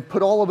and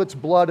put all of its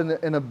blood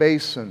in a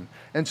basin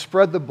and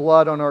spread the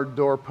blood on our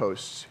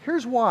doorposts.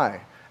 Here's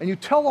why. And you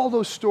tell all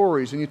those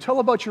stories, and you tell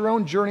about your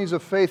own journeys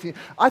of faith.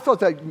 I thought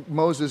that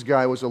Moses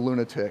guy was a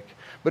lunatic.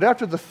 But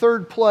after the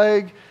 3rd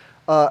plague,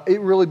 it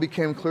really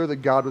became clear that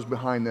God was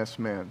behind this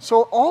man.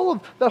 So all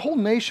of that whole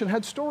nation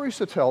had stories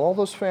to tell, all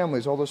those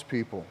families, all those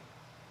people.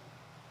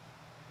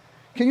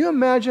 Can you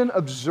imagine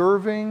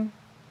observing?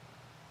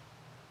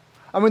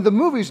 The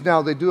movies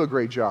now, they do a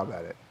great job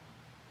at it.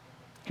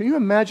 Can you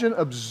imagine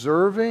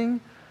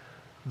observing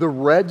the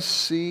Red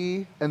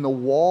Sea and the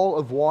wall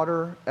of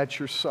water at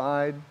your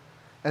side,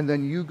 and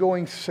then you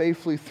going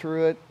safely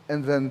through it,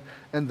 and then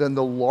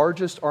the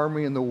largest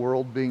army in the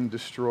world being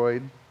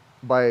destroyed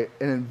by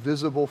an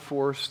invisible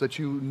force that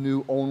you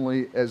knew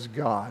only as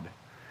God?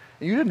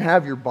 And you didn't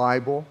have your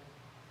Bible.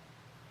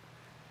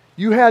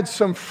 You had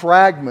some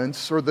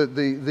fragments, or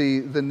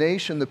the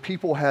nation, the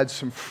people had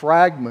some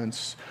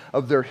fragments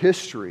of their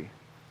history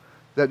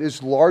that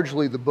is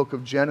largely the book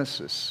of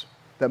Genesis,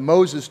 that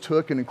Moses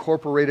took and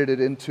incorporated it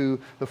into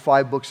the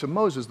 5 books of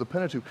Moses, the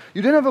Pentateuch.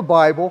 You didn't have a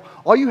Bible.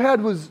 All you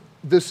had was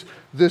this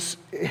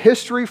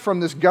history from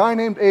this guy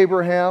named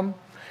Abraham,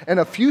 and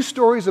a few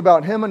stories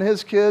about him and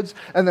his kids,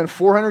 and then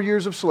 400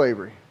 years of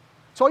slavery.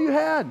 That's all you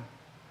had.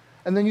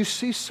 And then you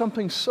see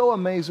something so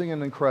amazing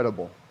and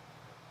incredible.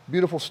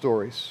 Beautiful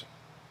stories.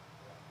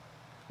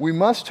 We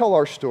must tell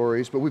our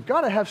stories, but we've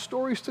got to have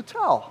stories to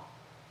tell.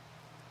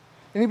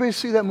 Anybody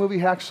see that movie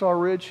Hacksaw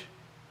Ridge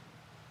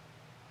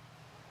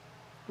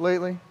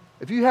lately?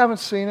 If you haven't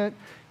seen it,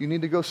 you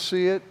need to go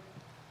see it.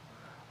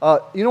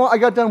 You know what? I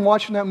got done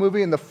watching that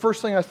movie, and the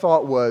first thing I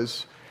thought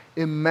was,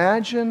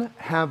 imagine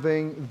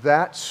having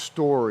that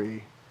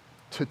story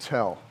to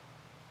tell.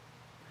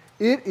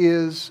 It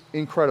is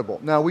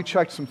incredible. Now, we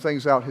checked some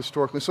things out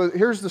historically. So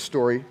here's the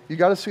story. You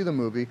got to see the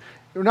movie.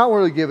 We're not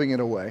really giving it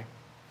away.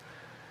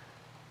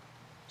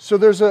 So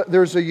there's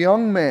a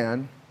young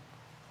man.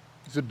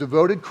 He's a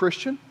devoted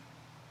Christian.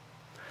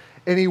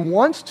 And he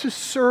wants to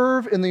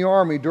serve in the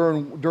army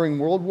during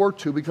World War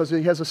II because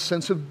he has a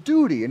sense of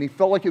duty. And he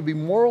felt like it would be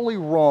morally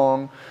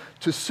wrong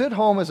to sit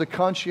home as a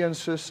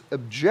conscientious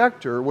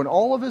objector when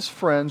all of his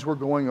friends were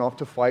going off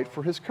to fight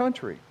for his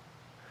country.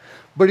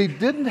 But he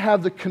didn't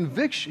have the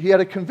conviction. He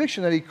had a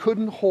conviction that he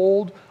couldn't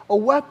hold a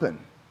weapon.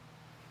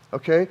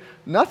 Okay?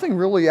 Nothing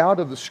really out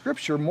of the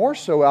Scripture, more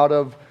so out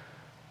of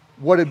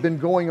what had been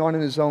going on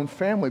in his own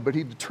family. But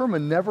he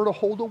determined never to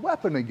hold a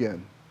weapon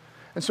again.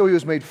 And so he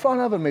was made fun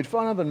of and made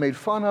fun of and made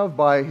fun of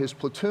by his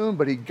platoon.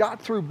 But he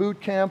got through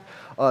boot camp.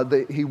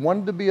 He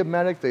wanted to be a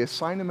medic. They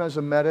assigned him as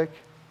a medic.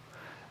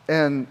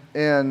 And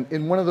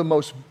in one of the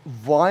most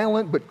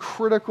violent but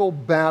critical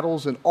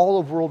battles in all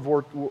of World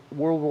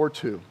War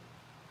II,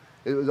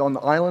 it was on the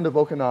island of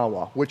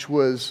Okinawa, which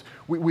was,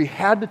 we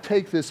had to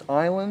take this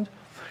island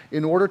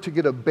in order to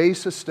get a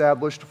base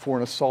established for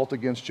an assault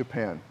against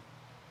Japan.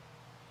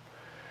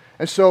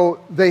 And so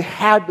they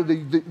had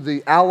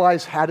the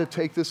Allies had to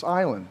take this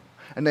island,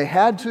 and they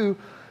had to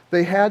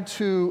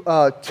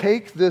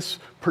take this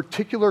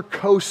particular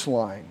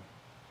coastline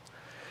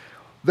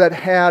that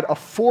had a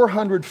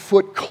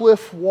 400-foot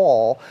cliff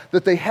wall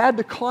that they had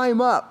to climb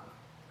up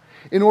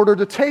in order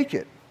to take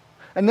it.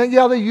 And then,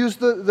 they used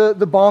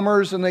the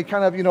bombers, and they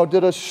kind of,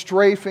 did a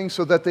strafing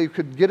so that they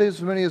could get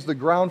as many as the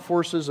ground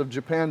forces of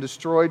Japan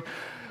destroyed.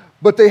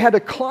 But they had to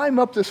climb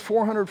up this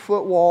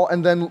 400-foot wall,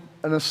 and then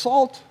an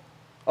assault,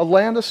 a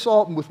land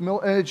assault,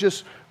 and it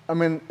just,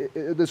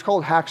 it's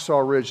called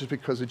Hacksaw Ridge just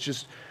because it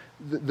just,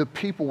 the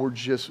people were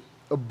just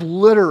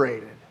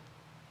obliterated.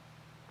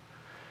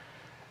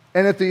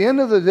 And at the end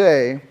of the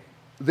day,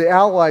 the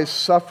Allies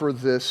suffer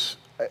this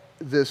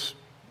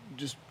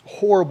just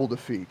horrible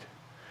defeat.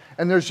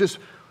 And there's just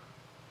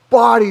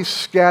bodies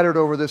scattered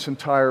over this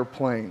entire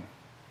plain.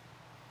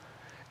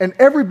 And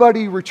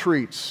everybody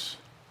retreats,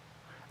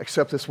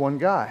 except this one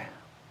guy.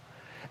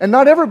 And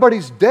not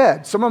everybody's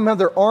dead. Some of them have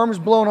their arms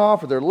blown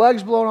off or their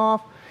legs blown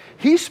off.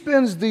 He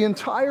spends the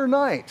entire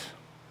night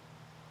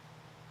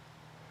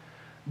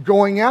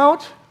going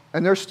out,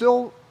 and there's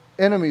still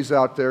enemies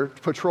out there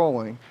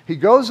patrolling. He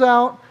goes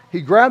out,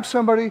 he grabs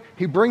somebody,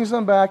 he brings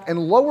them back, and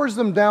lowers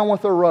them down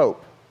with a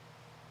rope.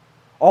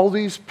 All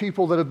these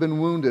people that have been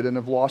wounded and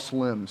have lost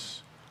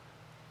limbs.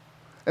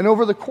 And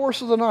over the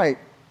course of the night,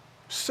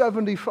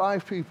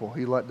 75 people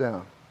he let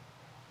down.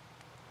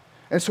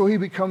 And so he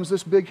becomes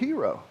this big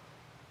hero.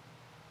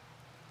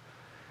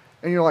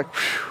 And you're like,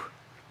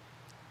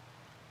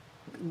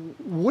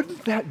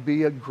 wouldn't that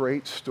be a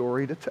great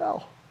story to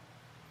tell?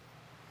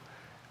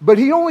 But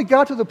he only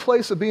got to the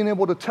place of being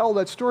able to tell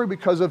that story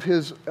because of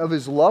his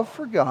love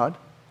for God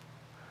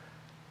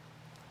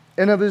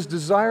and of his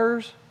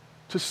desires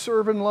to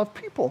serve and love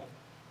people.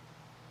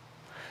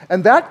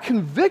 And that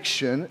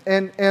conviction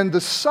and the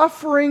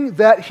suffering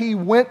that he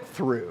went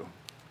through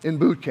in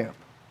boot camp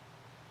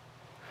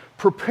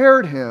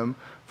prepared him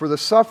for the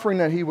suffering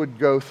that he would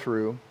go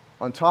through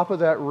on top of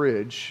that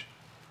ridge,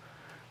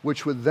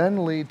 which would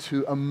then lead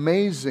to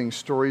amazing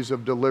stories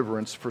of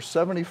deliverance for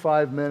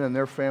 75 men and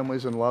their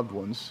families and loved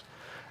ones.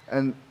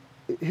 And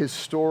his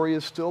story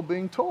is still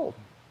being told.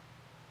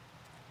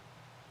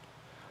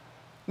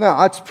 Now,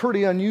 that's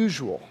pretty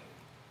unusual.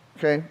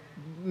 Okay?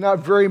 Not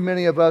very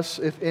many of us,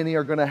 if any,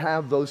 are going to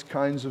have those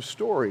kinds of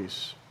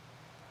stories.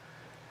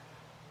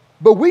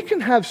 But we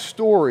can have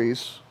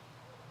stories.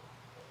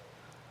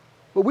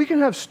 But we can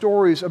have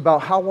stories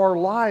about how our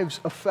lives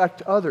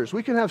affect others.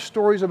 We can have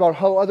stories about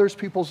how other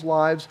people's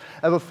lives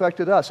have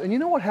affected us. And you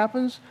know what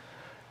happens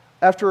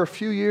after a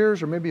few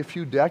years or maybe a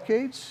few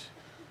decades?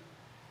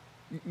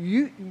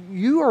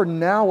 You are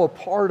now a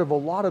part of a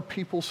lot of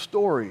people's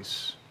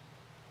stories.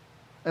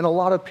 And a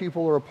lot of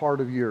people are a part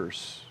of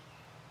yours.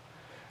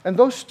 And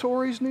those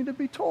stories need to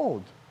be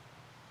told.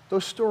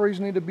 Those stories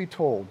need to be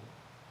told.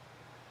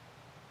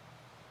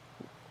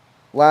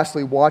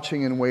 Lastly,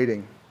 watching and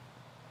waiting.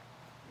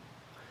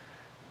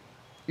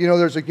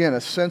 There's again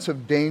a sense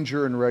of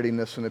danger and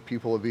readiness in the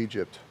people of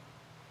Egypt.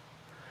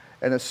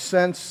 And a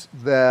sense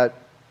that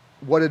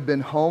what had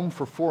been home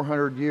for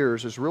 400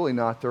 years is really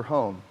not their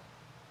home.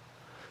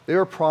 They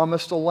were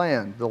promised a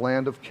land, the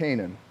land of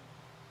Canaan.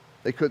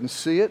 They couldn't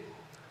see it.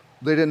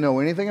 They didn't know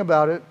anything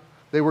about it.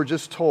 They were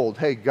just told,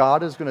 hey,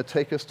 God is going to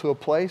take us to a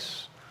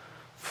place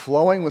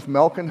flowing with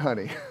milk and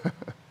honey.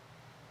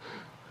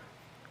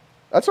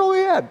 That's all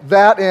they had.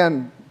 That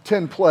and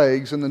 10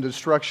 plagues and the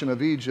destruction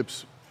of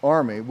Egypt's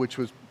army, which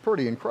was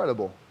pretty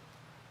incredible.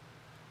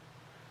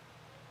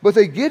 But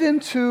they get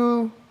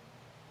into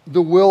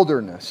the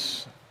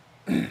wilderness.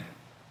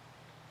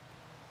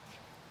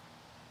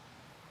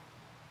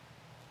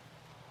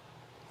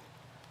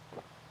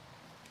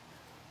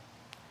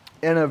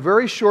 in a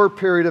very short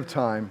period of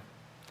time,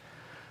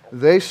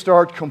 they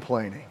start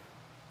complaining.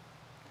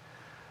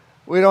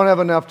 We don't have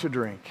enough to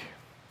drink.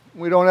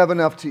 We don't have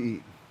enough to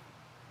eat.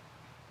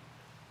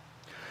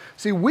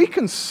 See, we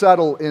can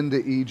settle into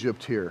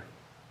Egypt here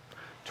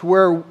to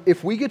where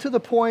if we get to the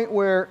point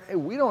where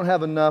we don't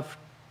have enough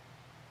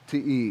to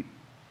eat,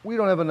 we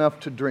don't have enough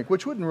to drink,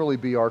 which wouldn't really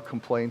be our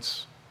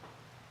complaints.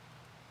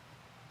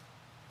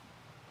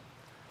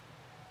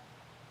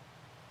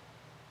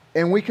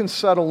 And we can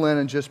settle in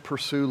and just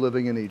pursue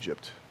living in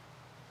Egypt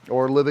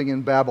or living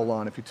in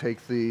Babylon, if you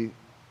take the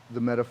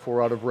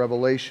metaphor out of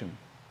Revelation.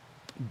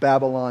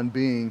 Babylon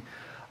being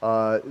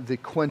the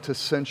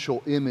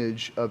quintessential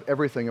image of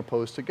everything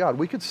opposed to God.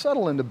 We could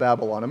settle into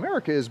Babylon.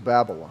 America is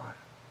Babylon,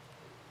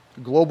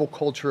 the global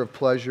culture of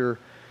pleasure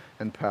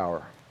and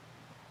power.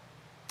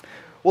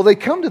 Well, they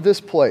come to this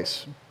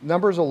place,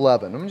 Numbers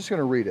 11. I'm just going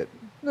to read it.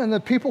 And the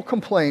people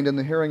complained in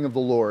the hearing of the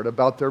Lord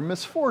about their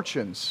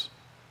misfortunes.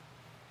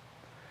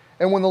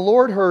 And when the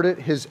Lord heard it,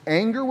 his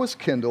anger was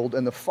kindled,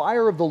 and the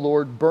fire of the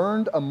Lord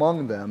burned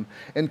among them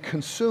and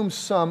consumed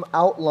some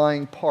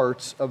outlying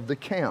parts of the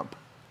camp.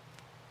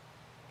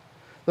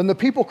 Then the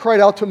people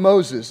cried out to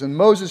Moses, and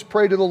Moses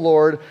prayed to the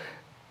Lord,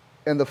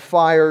 and the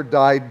fire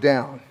died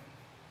down.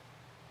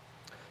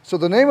 So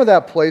the name of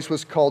that place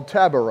was called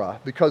Taberah,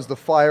 because the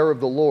fire of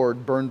the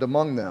Lord burned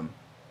among them.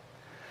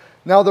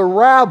 Now the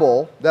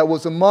rabble that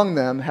was among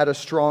them had a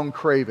strong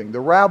craving. The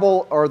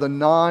rabble are the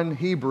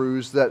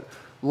non-Hebrews that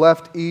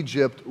left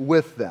Egypt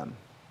with them.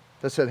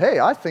 They said, hey,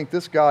 I think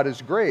this God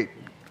is great.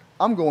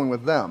 I'm going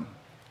with them.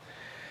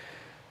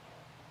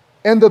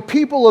 And the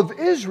people of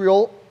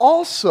Israel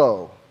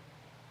also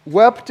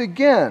wept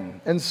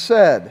again and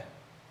said,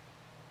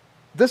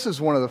 this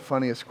is one of the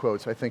funniest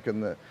quotes, I think,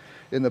 in the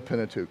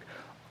Pentateuch.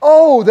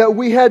 Oh, that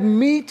we had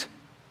meat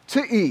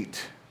to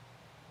eat.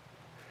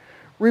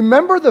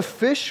 Remember the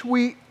fish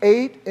we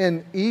ate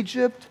in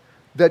Egypt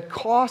that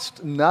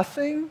cost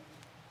nothing?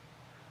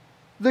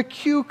 The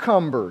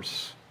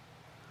cucumbers,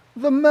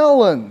 the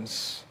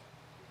melons,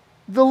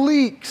 the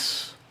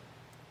leeks,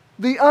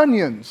 the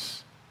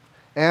onions,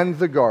 and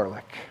the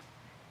garlic.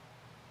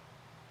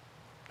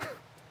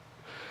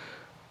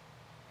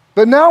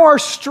 But now our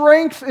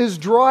strength is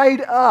dried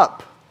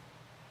up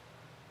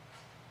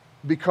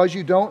because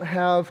you don't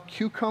have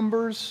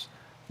cucumbers,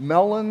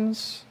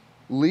 melons,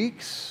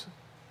 leeks,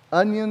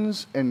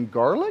 onions, and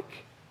garlic?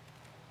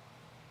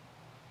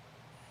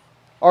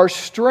 Our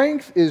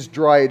strength is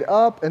dried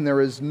up, and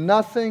there is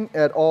nothing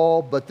at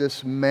all but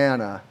this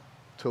manna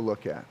to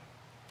look at.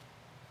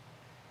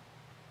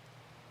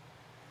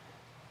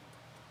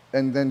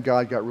 And then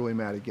God got really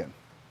mad again.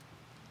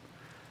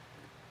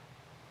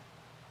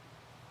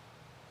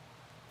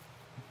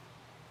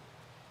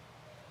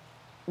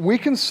 We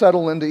can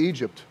settle into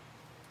Egypt.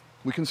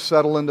 We can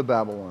settle into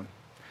Babylon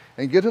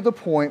and get to the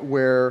point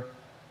where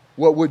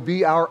what would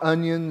be our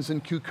onions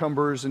and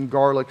cucumbers and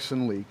garlics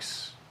and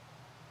leeks,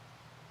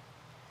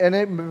 and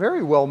it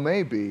very well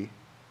may be,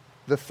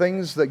 the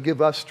things that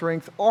give us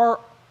strength are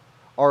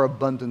our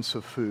abundance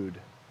of food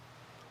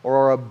or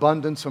our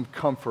abundance of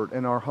comfort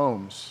in our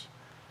homes.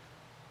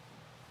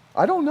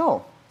 I don't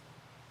know.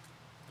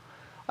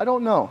 I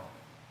don't know.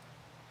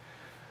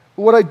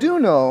 But what I do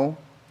know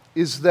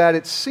is that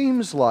it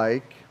seems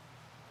like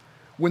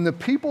when the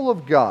people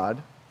of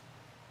God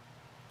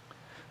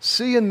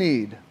see a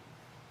need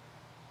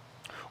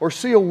or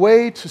see a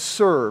way to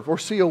serve or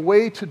see a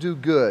way to do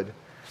good,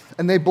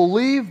 and they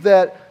believe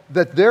that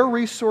their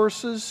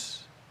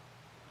resources,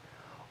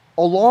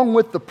 along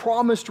with the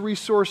promised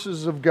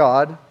resources of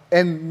God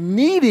and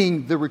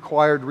needing the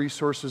required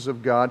resources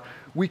of God,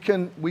 we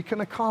can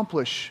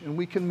accomplish and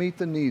we can meet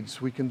the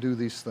needs. We can do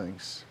these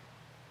things.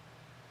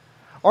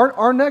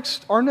 Our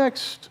next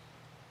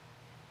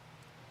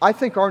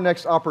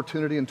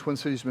opportunity in Twin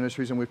Cities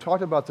Ministries, and we've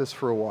talked about this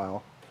for a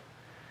while,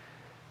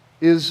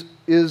 is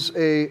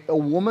a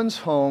woman's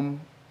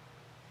home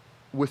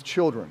with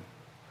children.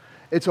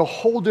 It's a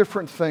whole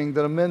different thing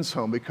than a men's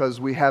home because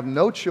we have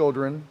no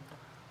children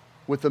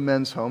with the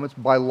men's home. It's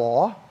by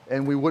law,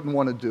 and we wouldn't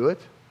want to do it.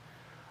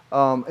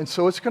 And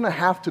so it's going to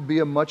have to be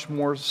a much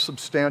more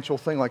substantial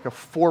thing, like a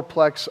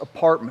fourplex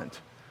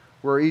apartment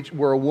where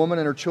a woman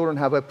and her children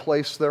have a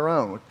place of their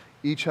own.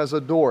 Each has a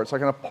door. It's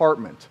like an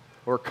apartment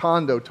or a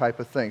condo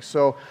type of thing.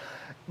 So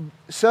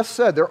Seth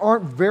said there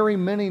aren't very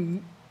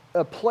many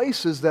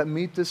places that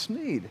meet this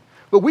need.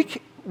 But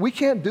we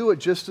can't do it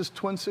just as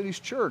Twin Cities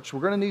Church.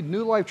 We're going to need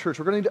New Life Church.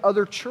 We're going to need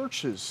other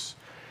churches.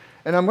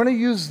 And I'm going to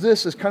use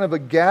this as kind of a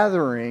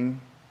gathering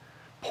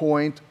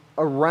point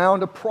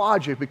around a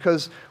project,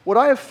 because what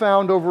I have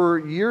found over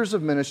years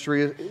of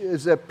ministry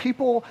is that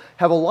people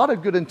have a lot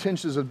of good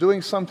intentions of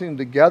doing something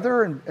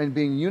together and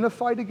being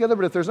unified together,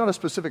 but if there's not a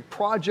specific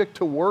project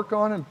to work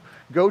on and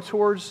go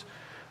towards,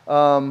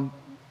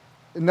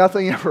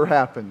 nothing ever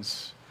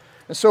happens.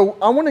 And so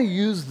I want to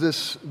use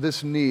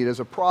this need as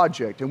a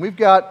project,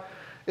 and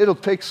it'll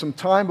take some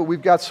time, but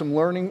we've got some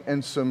learning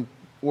and some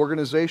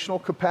organizational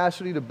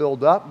capacity to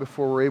build up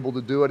before we're able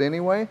to do it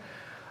anyway.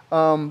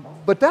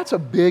 But that's a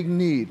big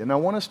need, and I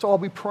want us to all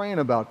be praying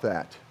about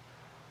that.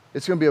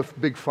 It's going to be a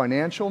big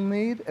financial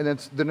need, and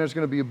then there's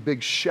going to be a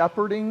big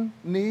shepherding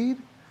need,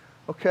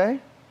 okay?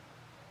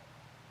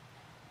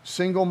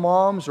 Single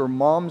moms or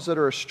moms that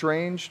are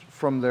estranged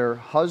from their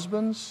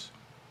husbands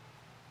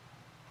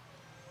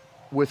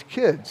with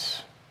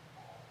kids.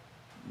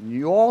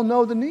 You all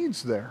know the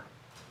needs there.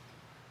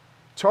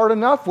 It's hard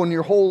enough when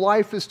your whole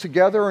life is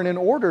together and in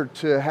order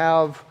to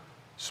have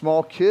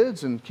small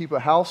kids and keep a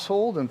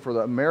household and for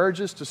the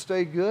marriages to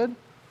stay good.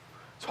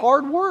 It's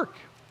hard work,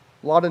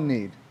 a lot of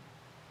need.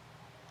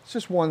 It's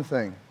just one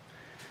thing.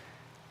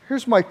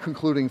 Here's my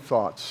concluding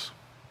thoughts.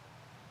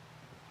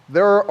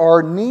 There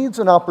are needs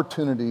and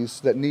opportunities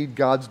that need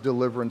God's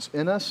deliverance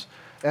in us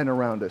and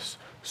around us,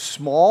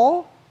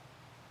 small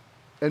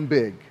and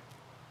big.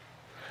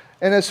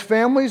 And as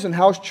families and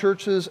house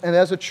churches and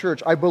as a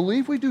church, I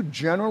believe we do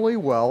generally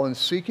well in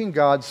seeking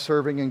God,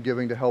 serving, and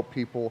giving to help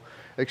people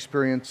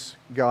experience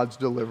God's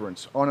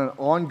deliverance on an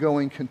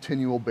ongoing,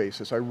 continual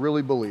basis. I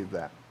really believe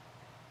that.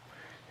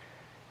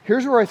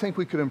 Here's where I think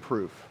we could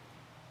improve.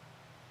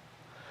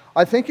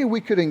 I think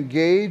we could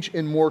engage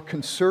in more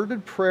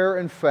concerted prayer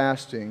and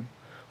fasting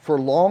for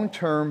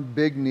long-term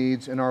big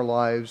needs in our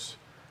lives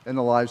and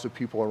the lives of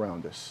people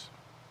around us.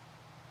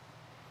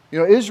 You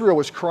know, Israel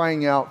was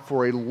crying out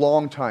for a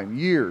long time,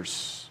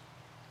 years,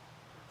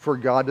 for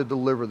God to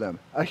deliver them.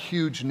 A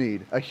huge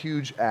need, a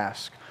huge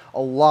ask, a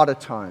lot of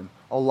time,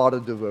 a lot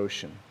of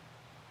devotion.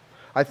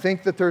 I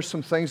think that there's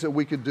some things that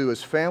we could do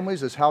as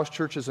families, as house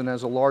churches, and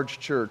as a large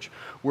church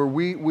where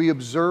we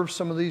observe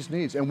some of these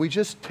needs and we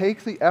just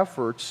take the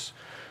efforts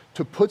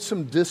to put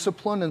some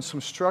discipline and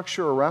some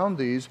structure around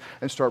these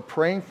and start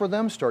praying for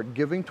them, start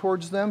giving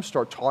towards them,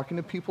 start talking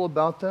to people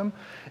about them,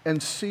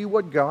 and see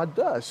what God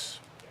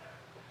does.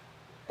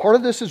 Part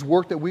of this is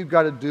work that we've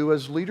got to do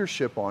as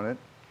leadership on it,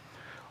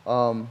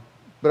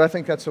 but I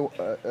think that's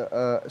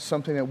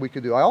something that we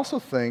could do. I also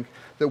think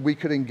that we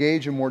could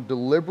engage in more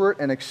deliberate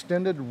and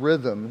extended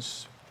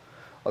rhythms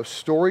of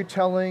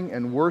storytelling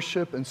and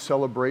worship and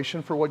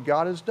celebration for what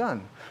God has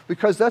done,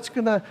 because that's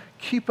going to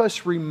keep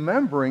us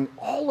remembering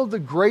all of the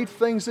great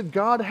things that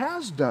God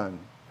has done.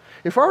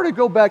 If I were to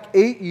go back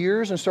 8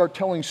 years and start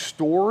telling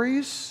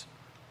stories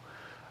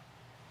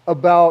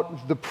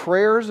about the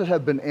prayers that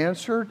have been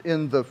answered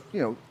in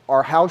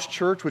our house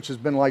church, which has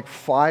been like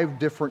 5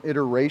 different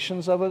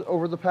iterations of it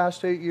over the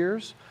past 8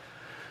 years,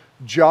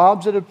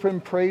 jobs that have been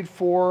prayed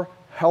for,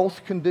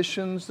 health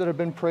conditions that have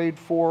been prayed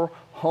for,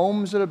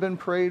 homes that have been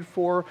prayed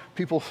for,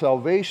 people's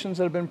salvations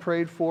that have been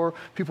prayed for,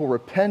 people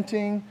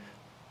repenting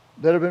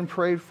that have been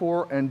prayed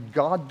for, and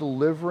God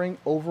delivering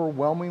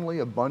overwhelmingly,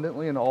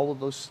 abundantly in all of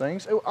those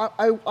things.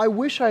 I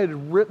wish I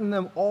had written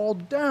them all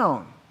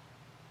down,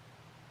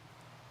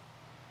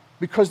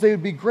 because they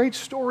would be great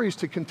stories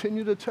to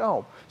continue to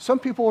tell. Some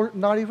people are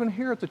not even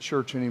here at the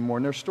church anymore,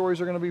 and their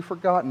stories are going to be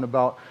forgotten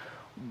about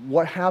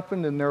what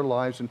happened in their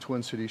lives in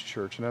Twin Cities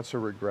Church, and that's a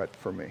regret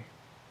for me.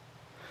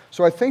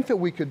 So I think that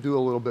we could do a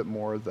little bit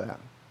more of that.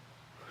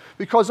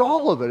 Because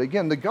all of it,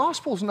 again, the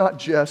gospel is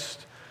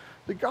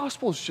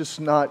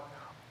just not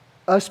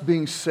us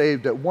being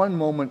saved at one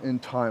moment in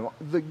time.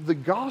 The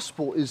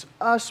gospel is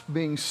us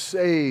being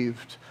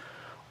saved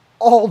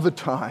all the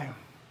time.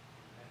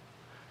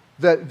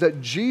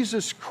 That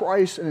Jesus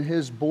Christ and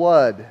His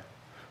blood,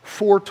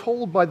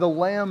 foretold by the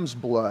Lamb's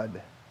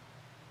blood,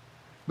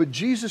 but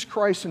Jesus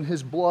Christ and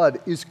His blood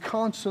is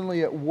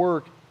constantly at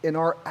work in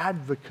our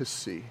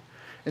advocacy.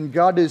 And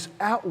God is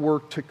at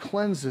work to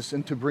cleanse us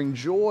and to bring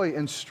joy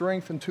and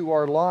strength into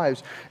our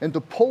lives and to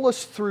pull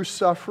us through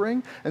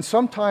suffering and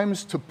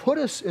sometimes to put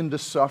us into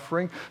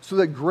suffering so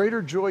that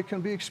greater joy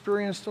can be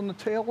experienced on the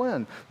tail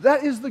end.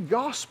 That is the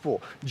gospel.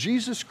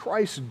 Jesus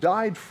Christ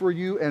died for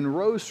you and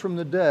rose from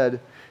the dead.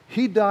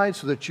 He died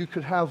so that you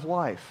could have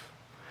life.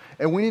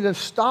 And we need to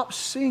stop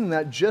seeing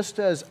that just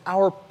as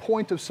our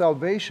point of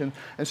salvation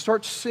and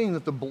start seeing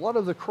that the blood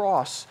of the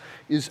cross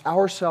is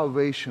our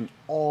salvation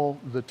all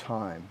the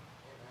time.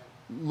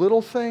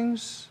 Little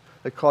things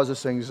that cause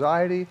us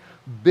anxiety,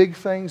 big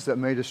things that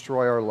may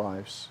destroy our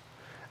lives.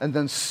 And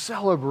then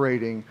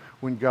celebrating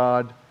when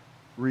God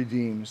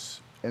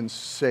redeems and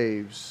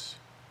saves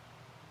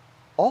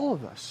all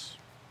of us.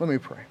 Let me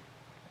pray.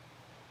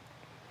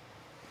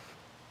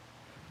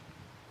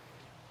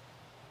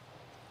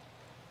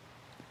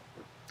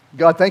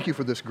 God, thank you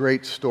for this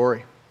great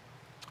story.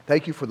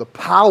 Thank you for the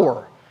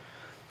power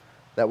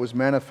that was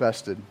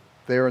manifested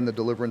there in the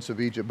deliverance of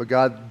Egypt. But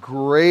God,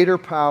 greater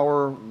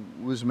power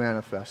was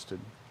manifested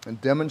and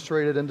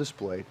demonstrated and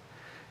displayed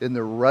in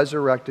the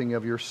resurrecting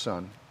of your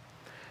Son.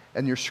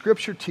 And your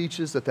scripture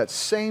teaches that that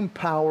same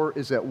power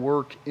is at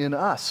work in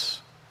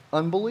us.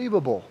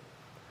 Unbelievable.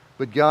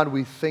 But God,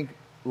 we think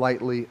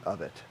lightly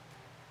of it.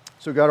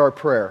 So God, our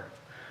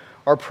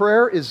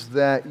prayer is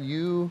that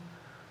you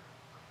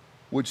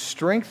would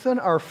strengthen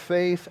our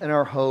faith and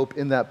our hope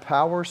in that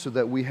power so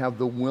that we have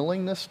the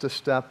willingness to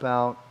step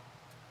out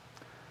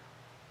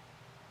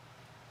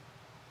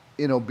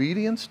in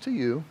obedience to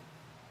you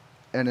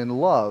and in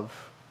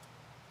love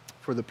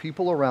for the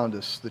people around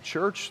us, the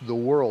church, the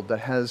world that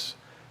has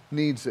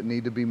needs that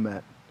need to be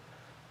met.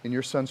 In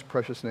your Son's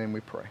precious name we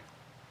pray.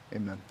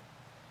 Amen.